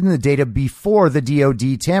reflected in the data before the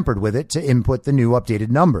DoD tampered with it to input the new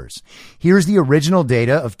updated numbers. Here's the original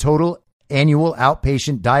data of total annual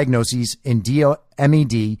outpatient diagnoses in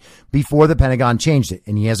DMED before the Pentagon changed it.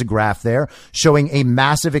 And he has a graph there showing a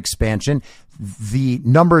massive expansion, the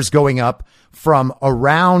numbers going up from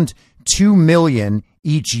around 2 million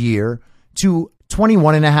each year to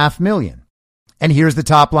 21.5 million. And here's the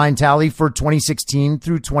top line tally for 2016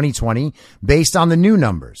 through 2020 based on the new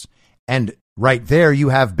numbers. And right there, you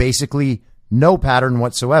have basically no pattern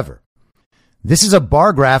whatsoever. This is a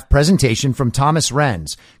bar graph presentation from Thomas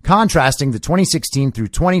Renz, contrasting the 2016 through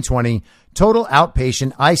 2020 total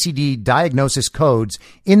outpatient ICD diagnosis codes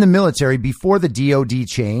in the military before the DoD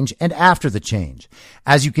change and after the change.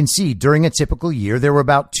 As you can see, during a typical year, there were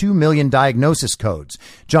about 2 million diagnosis codes,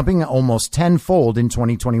 jumping almost tenfold in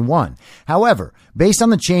 2021. However, based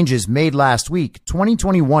on the changes made last week,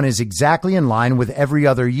 2021 is exactly in line with every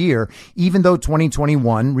other year, even though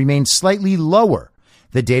 2021 remains slightly lower.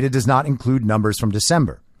 The data does not include numbers from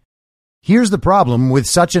December. Here's the problem with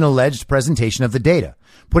such an alleged presentation of the data.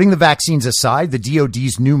 Putting the vaccines aside, the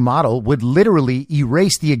DoD's new model would literally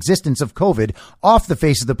erase the existence of COVID off the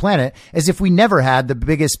face of the planet as if we never had the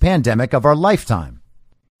biggest pandemic of our lifetime.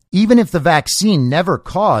 Even if the vaccine never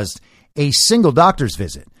caused a single doctor's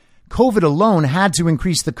visit, COVID alone had to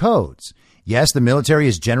increase the codes. Yes, the military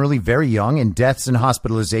is generally very young and deaths and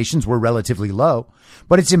hospitalizations were relatively low,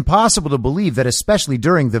 but it's impossible to believe that especially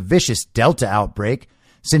during the vicious Delta outbreak,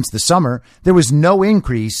 since the summer, there was no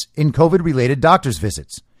increase in COVID-related doctor's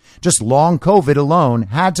visits. Just long COVID alone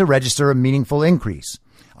had to register a meaningful increase.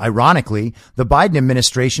 Ironically, the Biden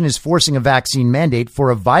administration is forcing a vaccine mandate for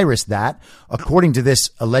a virus that, according to this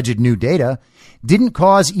alleged new data, didn't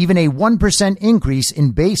cause even a 1% increase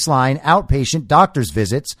in baseline outpatient doctor's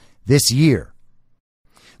visits this year.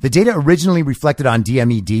 The data originally reflected on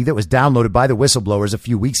DMED that was downloaded by the whistleblowers a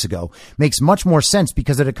few weeks ago makes much more sense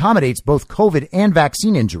because it accommodates both COVID and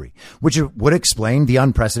vaccine injury, which would explain the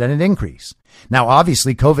unprecedented increase. Now,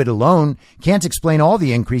 obviously, COVID alone can't explain all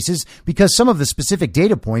the increases because some of the specific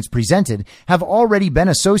data points presented have already been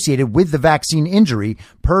associated with the vaccine injury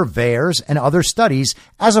per VAERS and other studies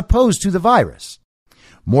as opposed to the virus.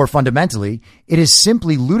 More fundamentally, it is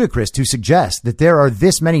simply ludicrous to suggest that there are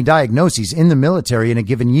this many diagnoses in the military in a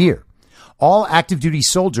given year. All active duty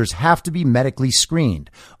soldiers have to be medically screened.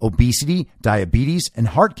 Obesity, diabetes, and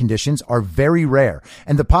heart conditions are very rare,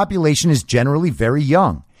 and the population is generally very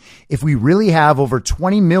young. If we really have over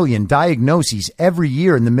 20 million diagnoses every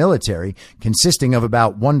year in the military, consisting of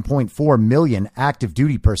about 1.4 million active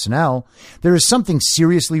duty personnel, there is something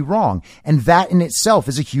seriously wrong, and that in itself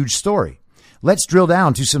is a huge story. Let's drill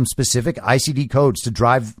down to some specific ICD codes to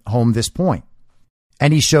drive home this point.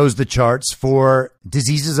 And he shows the charts for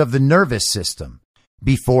diseases of the nervous system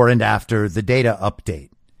before and after the data update.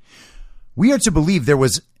 We are to believe there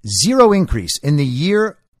was zero increase in the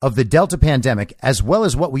year of the Delta pandemic, as well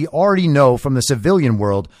as what we already know from the civilian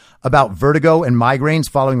world about vertigo and migraines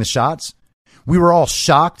following the shots. We were all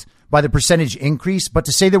shocked by the percentage increase, but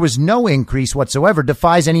to say there was no increase whatsoever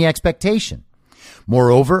defies any expectation.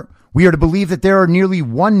 Moreover, we are to believe that there are nearly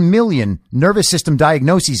 1 million nervous system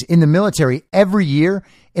diagnoses in the military every year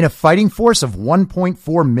in a fighting force of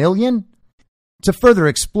 1.4 million. To further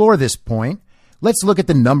explore this point, let's look at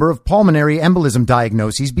the number of pulmonary embolism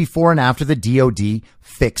diagnoses before and after the DoD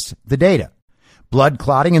fixed the data. Blood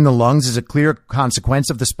clotting in the lungs is a clear consequence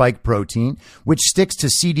of the spike protein, which sticks to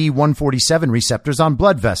CD147 receptors on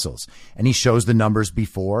blood vessels. And he shows the numbers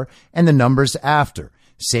before and the numbers after.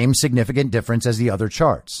 Same significant difference as the other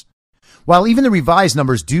charts. While even the revised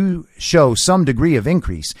numbers do show some degree of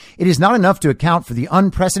increase, it is not enough to account for the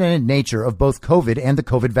unprecedented nature of both COVID and the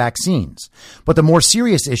COVID vaccines. But the more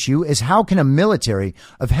serious issue is how can a military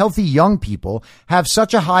of healthy young people have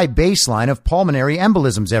such a high baseline of pulmonary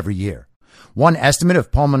embolisms every year? One estimate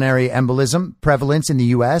of pulmonary embolism prevalence in the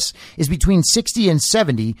U.S. is between 60 and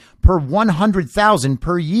 70 per 100,000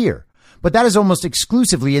 per year. But that is almost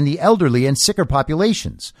exclusively in the elderly and sicker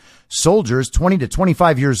populations. Soldiers 20 to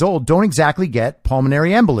 25 years old don't exactly get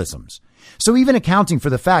pulmonary embolisms. So even accounting for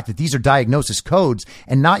the fact that these are diagnosis codes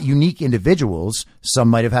and not unique individuals, some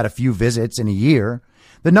might have had a few visits in a year,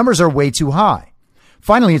 the numbers are way too high.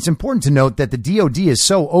 Finally, it's important to note that the DoD is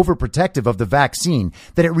so overprotective of the vaccine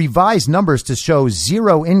that it revised numbers to show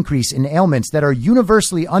zero increase in ailments that are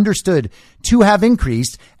universally understood to have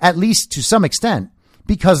increased, at least to some extent,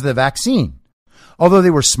 because of the vaccine. Although they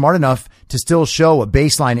were smart enough to still show a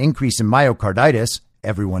baseline increase in myocarditis,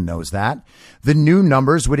 everyone knows that, the new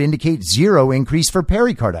numbers would indicate zero increase for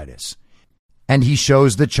pericarditis. And he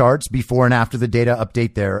shows the charts before and after the data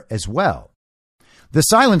update there as well. The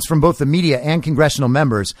silence from both the media and congressional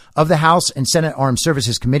members of the House and Senate Armed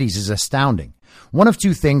Services Committees is astounding. One of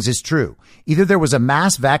two things is true. Either there was a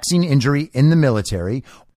mass vaccine injury in the military,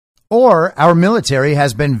 or our military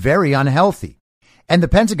has been very unhealthy. And the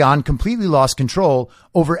Pentagon completely lost control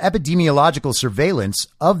over epidemiological surveillance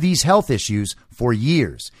of these health issues for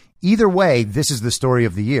years. Either way, this is the story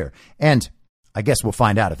of the year. And I guess we'll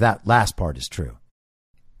find out if that last part is true.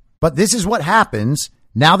 But this is what happens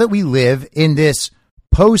now that we live in this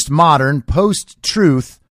postmodern,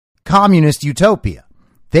 post-truth communist utopia.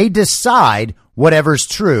 They decide whatever's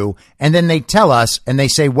true, and then they tell us, and they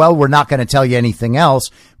say, well, we're not going to tell you anything else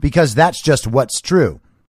because that's just what's true.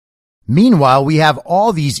 Meanwhile, we have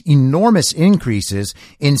all these enormous increases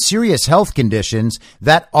in serious health conditions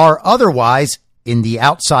that are otherwise, in the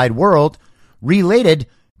outside world, related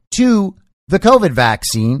to the COVID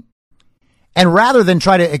vaccine. And rather than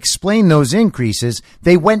try to explain those increases,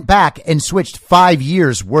 they went back and switched 5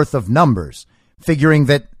 years worth of numbers, figuring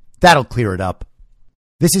that that'll clear it up.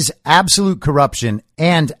 This is absolute corruption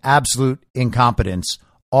and absolute incompetence,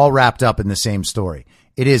 all wrapped up in the same story.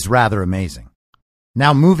 It is rather amazing.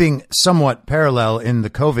 Now, moving somewhat parallel in the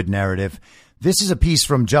COVID narrative, this is a piece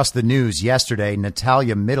from Just the News yesterday,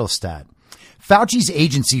 Natalia Mittelstadt. Fauci's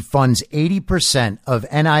agency funds 80% of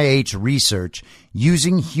NIH research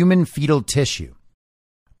using human fetal tissue.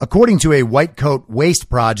 According to a White Coat Waste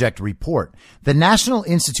Project report, the National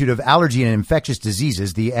Institute of Allergy and Infectious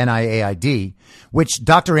Diseases, the NIAID, which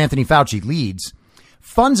Dr. Anthony Fauci leads,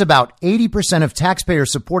 funds about 80% of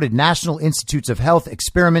taxpayer-supported National Institutes of Health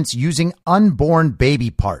experiments using unborn baby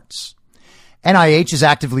parts. NIH is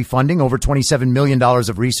actively funding over $27 million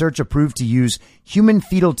of research approved to use human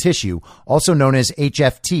fetal tissue, also known as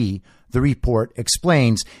HFT, the report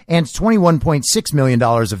explains, and $21.6 million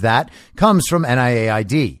of that comes from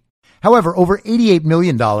NIAID. However, over $88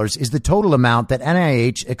 million is the total amount that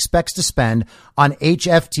NIH expects to spend on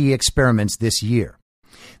HFT experiments this year.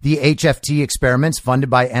 The HFT experiments funded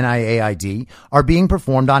by NIAID are being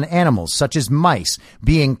performed on animals, such as mice,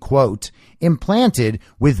 being, quote, implanted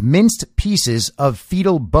with minced pieces of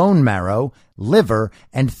fetal bone marrow, liver,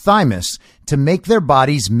 and thymus to make their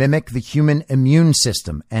bodies mimic the human immune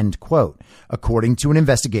system, end quote, according to an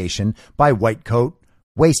investigation by White Coat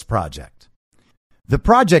Waste Project. The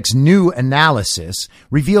project's new analysis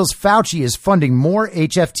reveals Fauci is funding more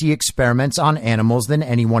HFT experiments on animals than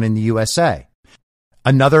anyone in the USA.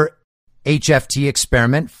 Another HFT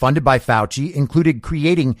experiment funded by Fauci included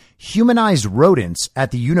creating humanized rodents at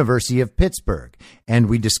the University of Pittsburgh, and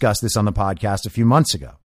we discussed this on the podcast a few months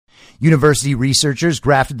ago. University researchers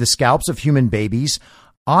grafted the scalps of human babies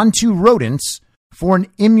onto rodents for an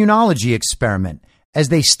immunology experiment as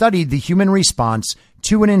they studied the human response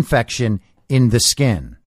to an infection in the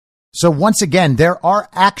skin. So once again, there are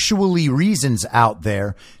actually reasons out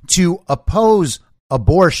there to oppose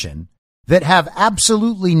abortion that have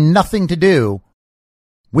absolutely nothing to do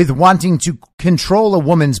with wanting to control a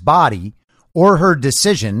woman's body or her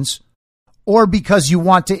decisions, or because you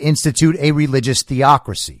want to institute a religious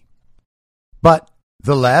theocracy. But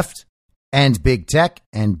the left and big tech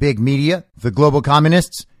and big media, the global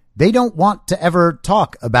communists, they don't want to ever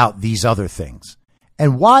talk about these other things.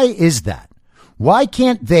 And why is that? Why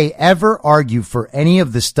can't they ever argue for any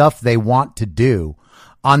of the stuff they want to do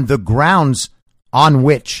on the grounds on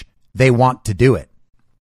which they want to do it?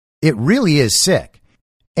 It really is sick.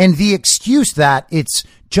 And the excuse that it's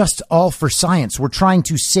just all for science, we're trying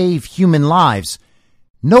to save human lives,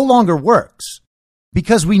 no longer works,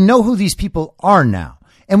 because we know who these people are now.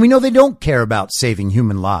 And we know they don't care about saving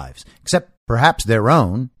human lives, except perhaps their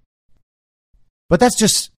own. But that's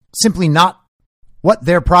just simply not what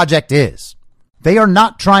their project is. They are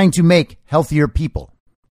not trying to make healthier people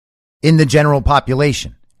in the general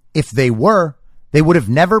population. If they were, they would have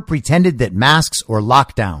never pretended that masks or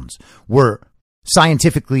lockdowns were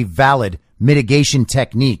scientifically valid mitigation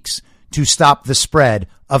techniques to stop the spread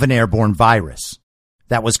of an airborne virus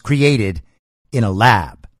that was created in a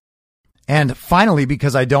lab. And finally,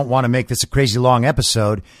 because I don't want to make this a crazy long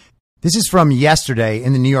episode, this is from yesterday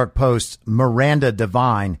in the New York Post, Miranda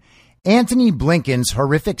Devine, Antony Blinken's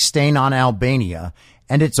horrific stain on Albania,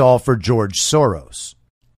 and it's all for George Soros.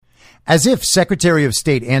 As if Secretary of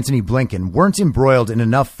State Antony Blinken weren't embroiled in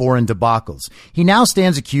enough foreign debacles, he now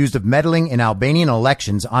stands accused of meddling in Albanian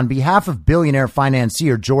elections on behalf of billionaire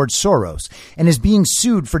financier George Soros and is being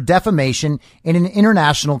sued for defamation in an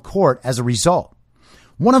international court as a result.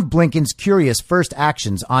 One of Blinken's curious first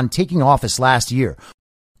actions on taking office last year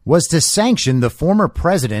was to sanction the former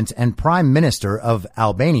president and prime minister of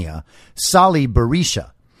Albania, Sali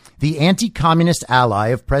Berisha, the anti-communist ally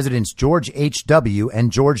of Presidents George H.W.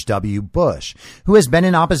 and George W. Bush, who has been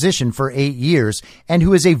in opposition for 8 years and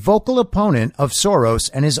who is a vocal opponent of Soros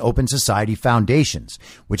and his Open Society foundations,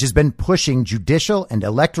 which has been pushing judicial and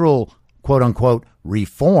electoral, quote-unquote,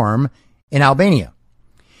 reform in Albania.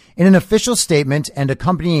 In an official statement and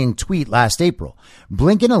accompanying tweet last April,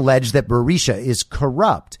 Blinken alleged that Berisha is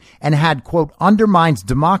corrupt and had, quote, undermined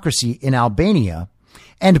democracy in Albania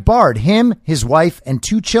and barred him, his wife, and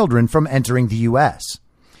 2 children from entering the U.S.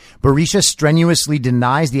 Berisha strenuously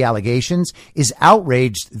denies the allegations, is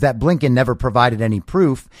outraged that Blinken never provided any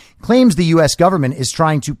proof, claims the U.S. government is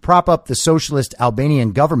trying to prop up the socialist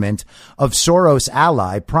Albanian government of Soros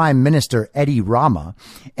ally Prime Minister Edi Rama,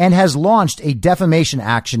 and has launched a defamation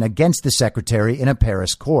action against the secretary in a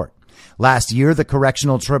Paris court. Last year, the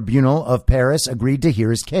Correctional Tribunal of Paris agreed to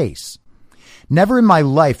hear his case. Never in my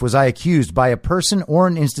life was I accused by a person or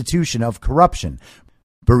an institution of corruption,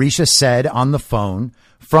 Berisha said on the phone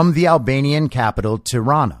from the Albanian capital,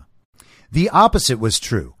 Tirana. The opposite was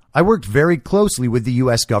true. I worked very closely with the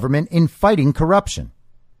U.S. government in fighting corruption.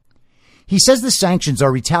 He says the sanctions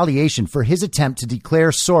are retaliation for his attempt to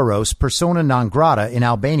declare Soros persona non grata in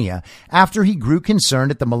Albania after he grew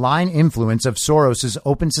concerned at the malign influence of Soros's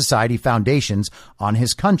Open Society foundations on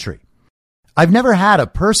his country. I've never had a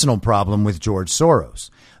personal problem with George Soros.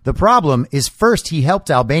 The problem is, first, he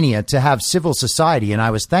helped Albania to have civil society, and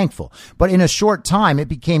I was thankful. But in a short time, it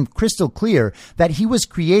became crystal clear that he was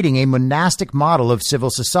creating a monastic model of civil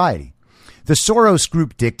society. The Soros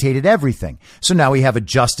group dictated everything. So now we have a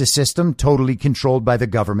justice system totally controlled by the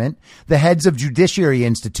government. The heads of judiciary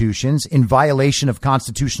institutions, in violation of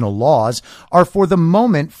constitutional laws, are for the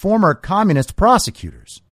moment former communist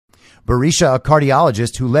prosecutors. Berisha, a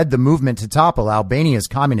cardiologist who led the movement to topple Albania's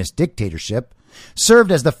communist dictatorship,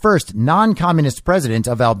 served as the first non-communist president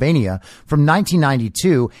of Albania from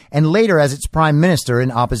 1992 and later as its prime minister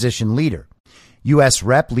and opposition leader. U.S.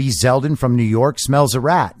 Rep. Lee Zeldin from New York smells a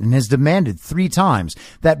rat and has demanded 3 times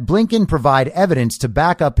that Blinken provide evidence to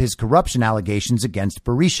back up his corruption allegations against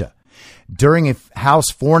Berisha. During a House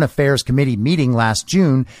Foreign Affairs Committee meeting last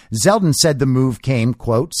June, Zeldin said the move came,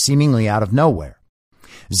 quote, seemingly out of nowhere.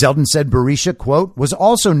 Zeldin said Berisha, quote, was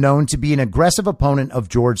also known to be an aggressive opponent of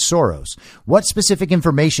George Soros. What specific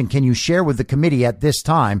information can you share with the committee at this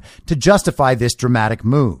time to justify this dramatic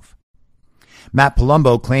move? Matt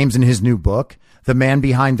Palumbo claims in his new book, The Man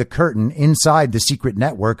Behind the Curtain Inside the Secret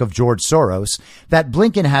Network of George Soros, that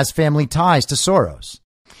Blinken has family ties to Soros.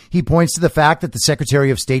 He points to the fact that the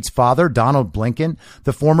Secretary of State's father, Donald Blinken,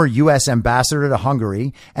 the former U.S. ambassador to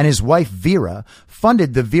Hungary, and his wife, Vera,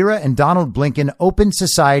 funded the Vera and Donald Blinken Open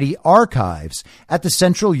Society Archives at the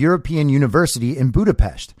Central European University in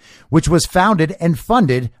Budapest, which was founded and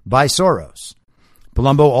funded by Soros.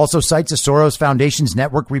 Palumbo also cites a Soros Foundation's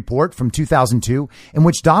network report from 2002 in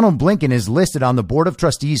which Donald Blinken is listed on the board of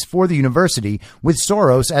trustees for the university with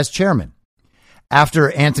Soros as chairman.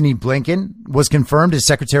 After Antony Blinken was confirmed as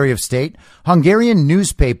Secretary of State, Hungarian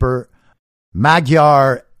newspaper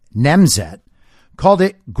Magyar Nemzet called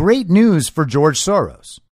it great news for George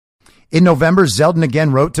Soros. In November, Zeldin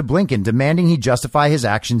again wrote to Blinken demanding he justify his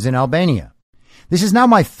actions in Albania. This is now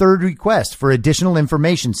my 3rd request for additional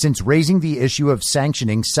information since raising the issue of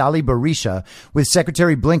sanctioning Sali Berisha with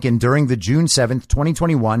Secretary Blinken during the June 7,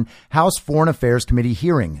 2021 House Foreign Affairs Committee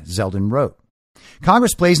hearing, Zeldin wrote.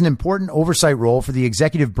 Congress plays an important oversight role for the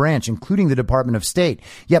executive branch, including the Department of State,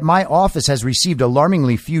 yet my office has received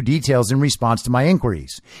alarmingly few details in response to my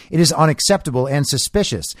inquiries. It is unacceptable and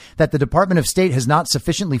suspicious that the Department of State has not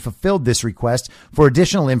sufficiently fulfilled this request for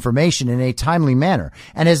additional information in a timely manner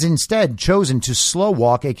and has instead chosen to slow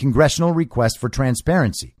walk a congressional request for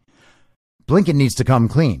transparency. Blinken needs to come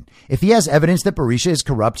clean. If he has evidence that Berisha is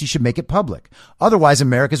corrupt, he should make it public. Otherwise,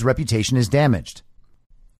 America's reputation is damaged.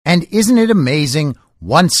 And isn't it amazing,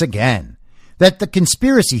 once again, that the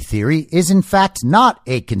conspiracy theory is in fact not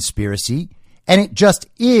a conspiracy, and it just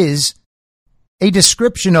is a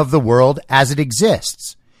description of the world as it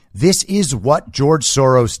exists. This is what George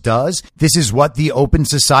Soros does. This is what the Open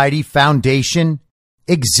Society Foundation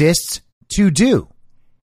exists to do.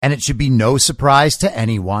 And it should be no surprise to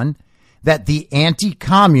anyone that the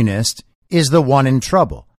anti-communist is the one in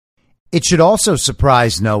trouble. It should also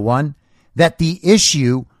surprise no one that the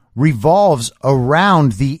issue revolves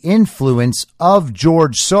around the influence of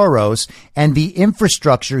George Soros and the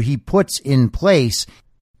infrastructure he puts in place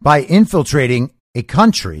by infiltrating a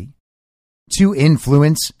country to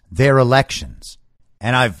influence their elections.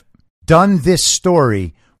 And I've done this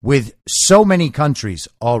story with so many countries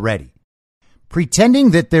already.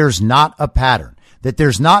 Pretending that there's not a pattern, that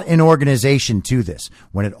there's not an organization to this,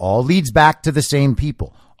 when it all leads back to the same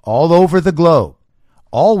people all over the globe.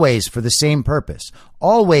 Always for the same purpose,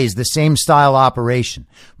 always the same style operation.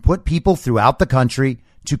 Put people throughout the country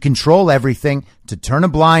to control everything, to turn a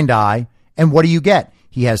blind eye. And what do you get?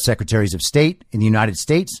 He has secretaries of state in the United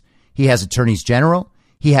States. He has attorneys general.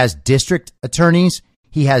 He has district attorneys.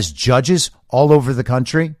 He has judges all over the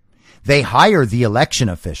country. They hire the election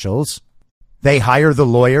officials. They hire the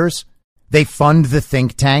lawyers. They fund the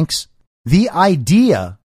think tanks. The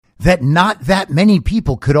idea that not that many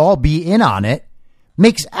people could all be in on it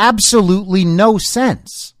makes absolutely no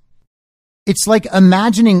sense. It's like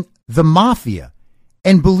imagining the mafia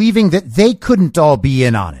and believing that they couldn't all be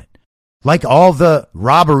in on it. Like all the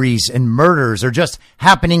robberies and murders are just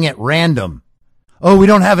happening at random. Oh, we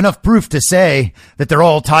don't have enough proof to say that they're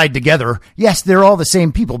all tied together. Yes, they're all the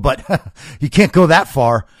same people, but you can't go that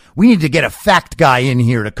far. We need to get a fact guy in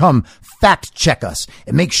here to come fact check us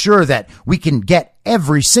and make sure that we can get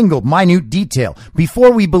every single minute detail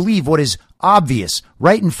before we believe what is obvious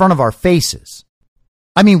right in front of our faces.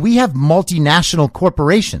 I mean, we have multinational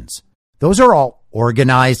corporations. Those are all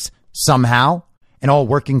organized somehow and all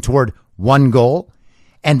working toward one goal.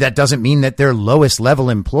 And that doesn't mean that their lowest level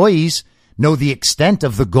employees know the extent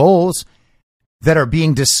of the goals that are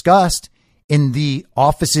being discussed in the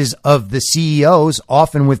offices of the CEOs,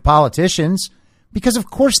 often with politicians, because of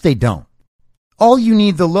course they don't. All you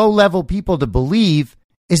need the low-level people to believe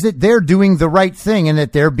is that they're doing the right thing and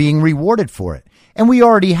that they're being rewarded for it. And we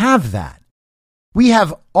already have that. We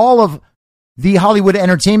have all of the Hollywood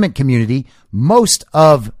entertainment community, most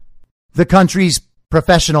of the country's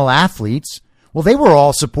professional athletes. Well, they were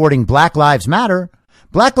all supporting Black Lives Matter.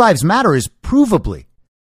 Black Lives Matter is provably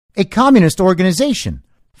a communist organization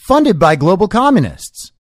funded by global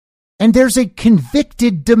communists. And there's a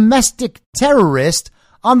convicted domestic terrorist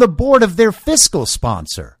on the board of their fiscal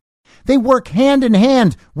sponsor. They work hand in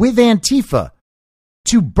hand with Antifa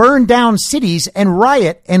to burn down cities and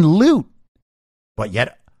riot and loot. But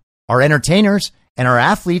yet our entertainers and our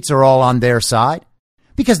athletes are all on their side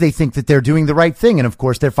because they think that they're doing the right thing. And of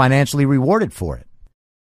course, they're financially rewarded for it.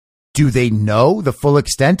 Do they know the full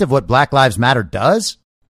extent of what Black Lives Matter does?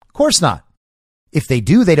 Of course not. If they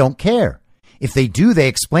do, they don't care. If they do, they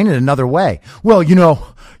explain it another way. Well,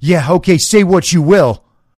 yeah, okay, say what you will,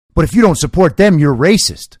 but if you don't support them, you're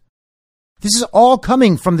racist. This is all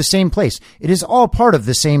coming from the same place. It is all part of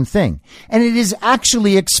the same thing. And it is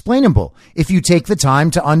actually explainable if you take the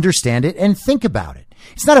time to understand it and think about it.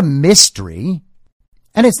 It's not a mystery,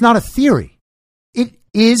 and it's not a theory. It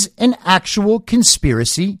is an actual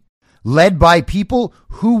conspiracy led by people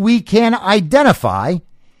who we can identify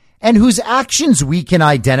and whose actions we can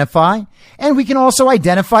identify, and we can also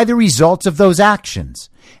identify the results of those actions.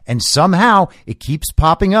 And somehow it keeps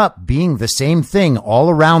popping up being the same thing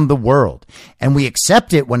all around the world. And we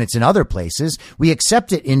accept it when it's in other places. We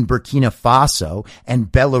accept it in Burkina Faso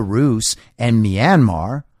and Belarus and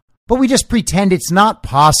Myanmar. But we just pretend it's not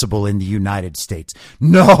possible in the United States.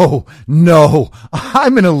 No,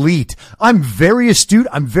 I'm an elite. I'm very astute.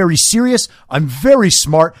 I'm very serious. I'm very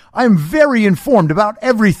smart. I'm very informed about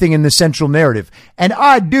everything in the central narrative. And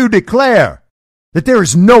I do declare that there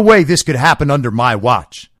is no way this could happen under my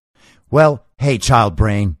watch. Well, hey, child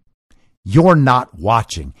brain, you're not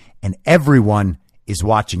watching, and everyone is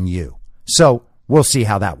watching you. So we'll see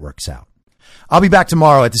how that works out. I'll be back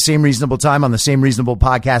tomorrow at the same reasonable time on the same reasonable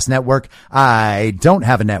podcast network. I don't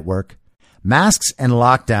have a network. Masks and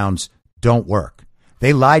lockdowns don't work.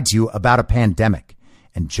 They lied to you about a pandemic,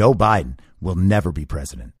 and Joe Biden will never be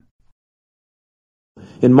president.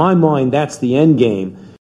 In my mind, that's the end game.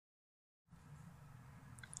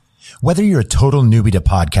 Whether you're a total newbie to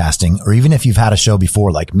podcasting or even if you've had a show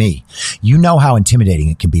before like me, you know how intimidating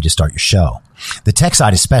it can be to start your show. The tech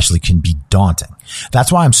side especially can be daunting.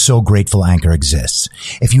 That's why I'm so grateful Anchor exists.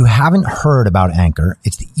 If you haven't heard about Anchor,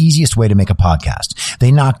 it's the easiest way to make a podcast.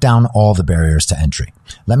 They knock down all the barriers to entry.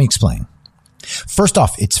 Let me explain. First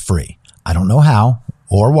off, it's free. I don't know how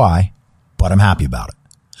or why, but I'm happy about it.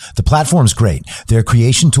 The platform's great. There are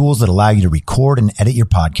creation tools that allow you to record and edit your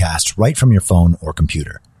podcast right from your phone or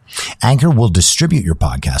computer. Anchor will distribute your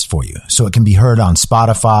podcast for you so it can be heard on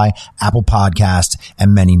Spotify, Apple Podcasts,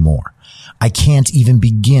 and many more. I can't even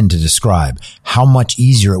begin to describe how much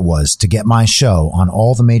easier it was to get my show on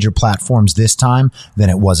all the major platforms this time than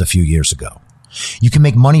it was a few years ago. You can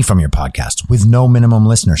make money from your podcast with no minimum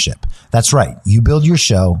listenership. That's right. You build your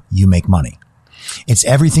show, you make money. It's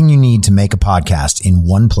everything you need to make a podcast in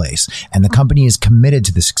one place, and the company is committed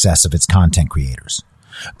to the success of its content creators.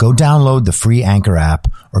 Go download the free Anchor app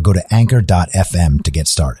or go to anchor.fm to get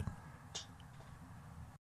started.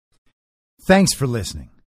 Thanks for listening.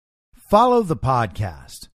 Follow the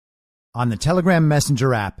podcast on the Telegram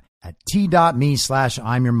Messenger app at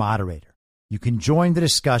t.me/I'm your moderator. You can join the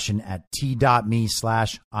discussion at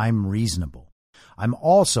t.me/I'm reasonable. I'm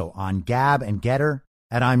also on Gab and Getter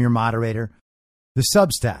at I'm your moderator. The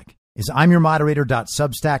Substack is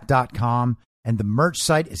imyourmoderator.substack.com, and the merch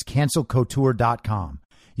site is cancelcouture.com.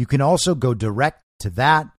 You can also go direct to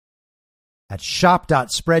that at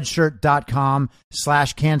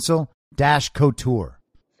shop.spreadshirt.com/cancel-couture.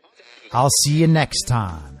 I'll see you next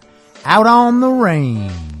time out on the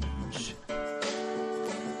range.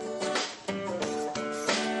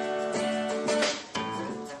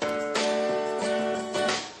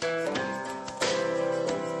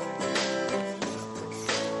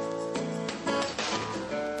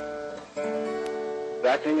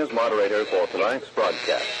 acting as moderator for tonight's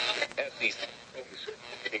broadcast.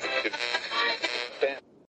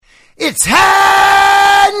 It's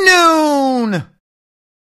high noon!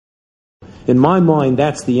 In my mind,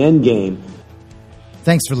 that's the end game.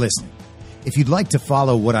 Thanks for listening. If you'd like to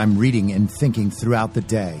follow what I'm reading and thinking throughout the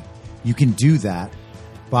day, you can do that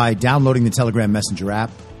by downloading the Telegram Messenger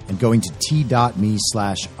app and going to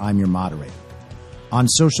t.me/I'm your moderator. On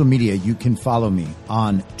social media, you can follow me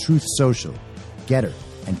on Truth Social, Getter,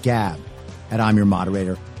 and Gab at I'm your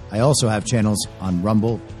moderator. I also have channels on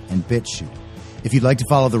Rumble and BitChute. If you'd like to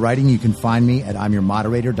follow the writing, you can find me at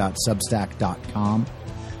imyourmoderator.substack.com.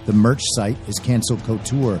 The merch site is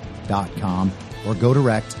cancelcouture.com or go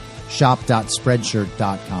direct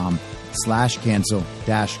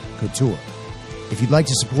shop.spreadshirt.com/cancel-couture. If you'd like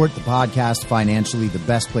to support the podcast financially, the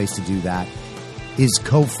best place to do that is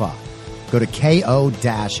Ko-Fi. Go to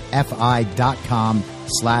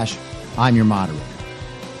ko-fi.com/I'm your moderator.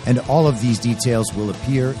 And all of these details will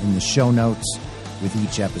appear in the show notes with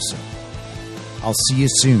each episode. I'll see you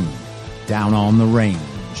soon down on the range.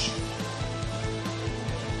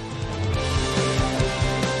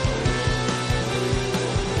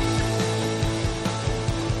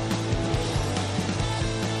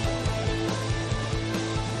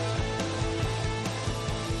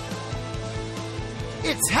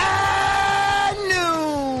 It's high!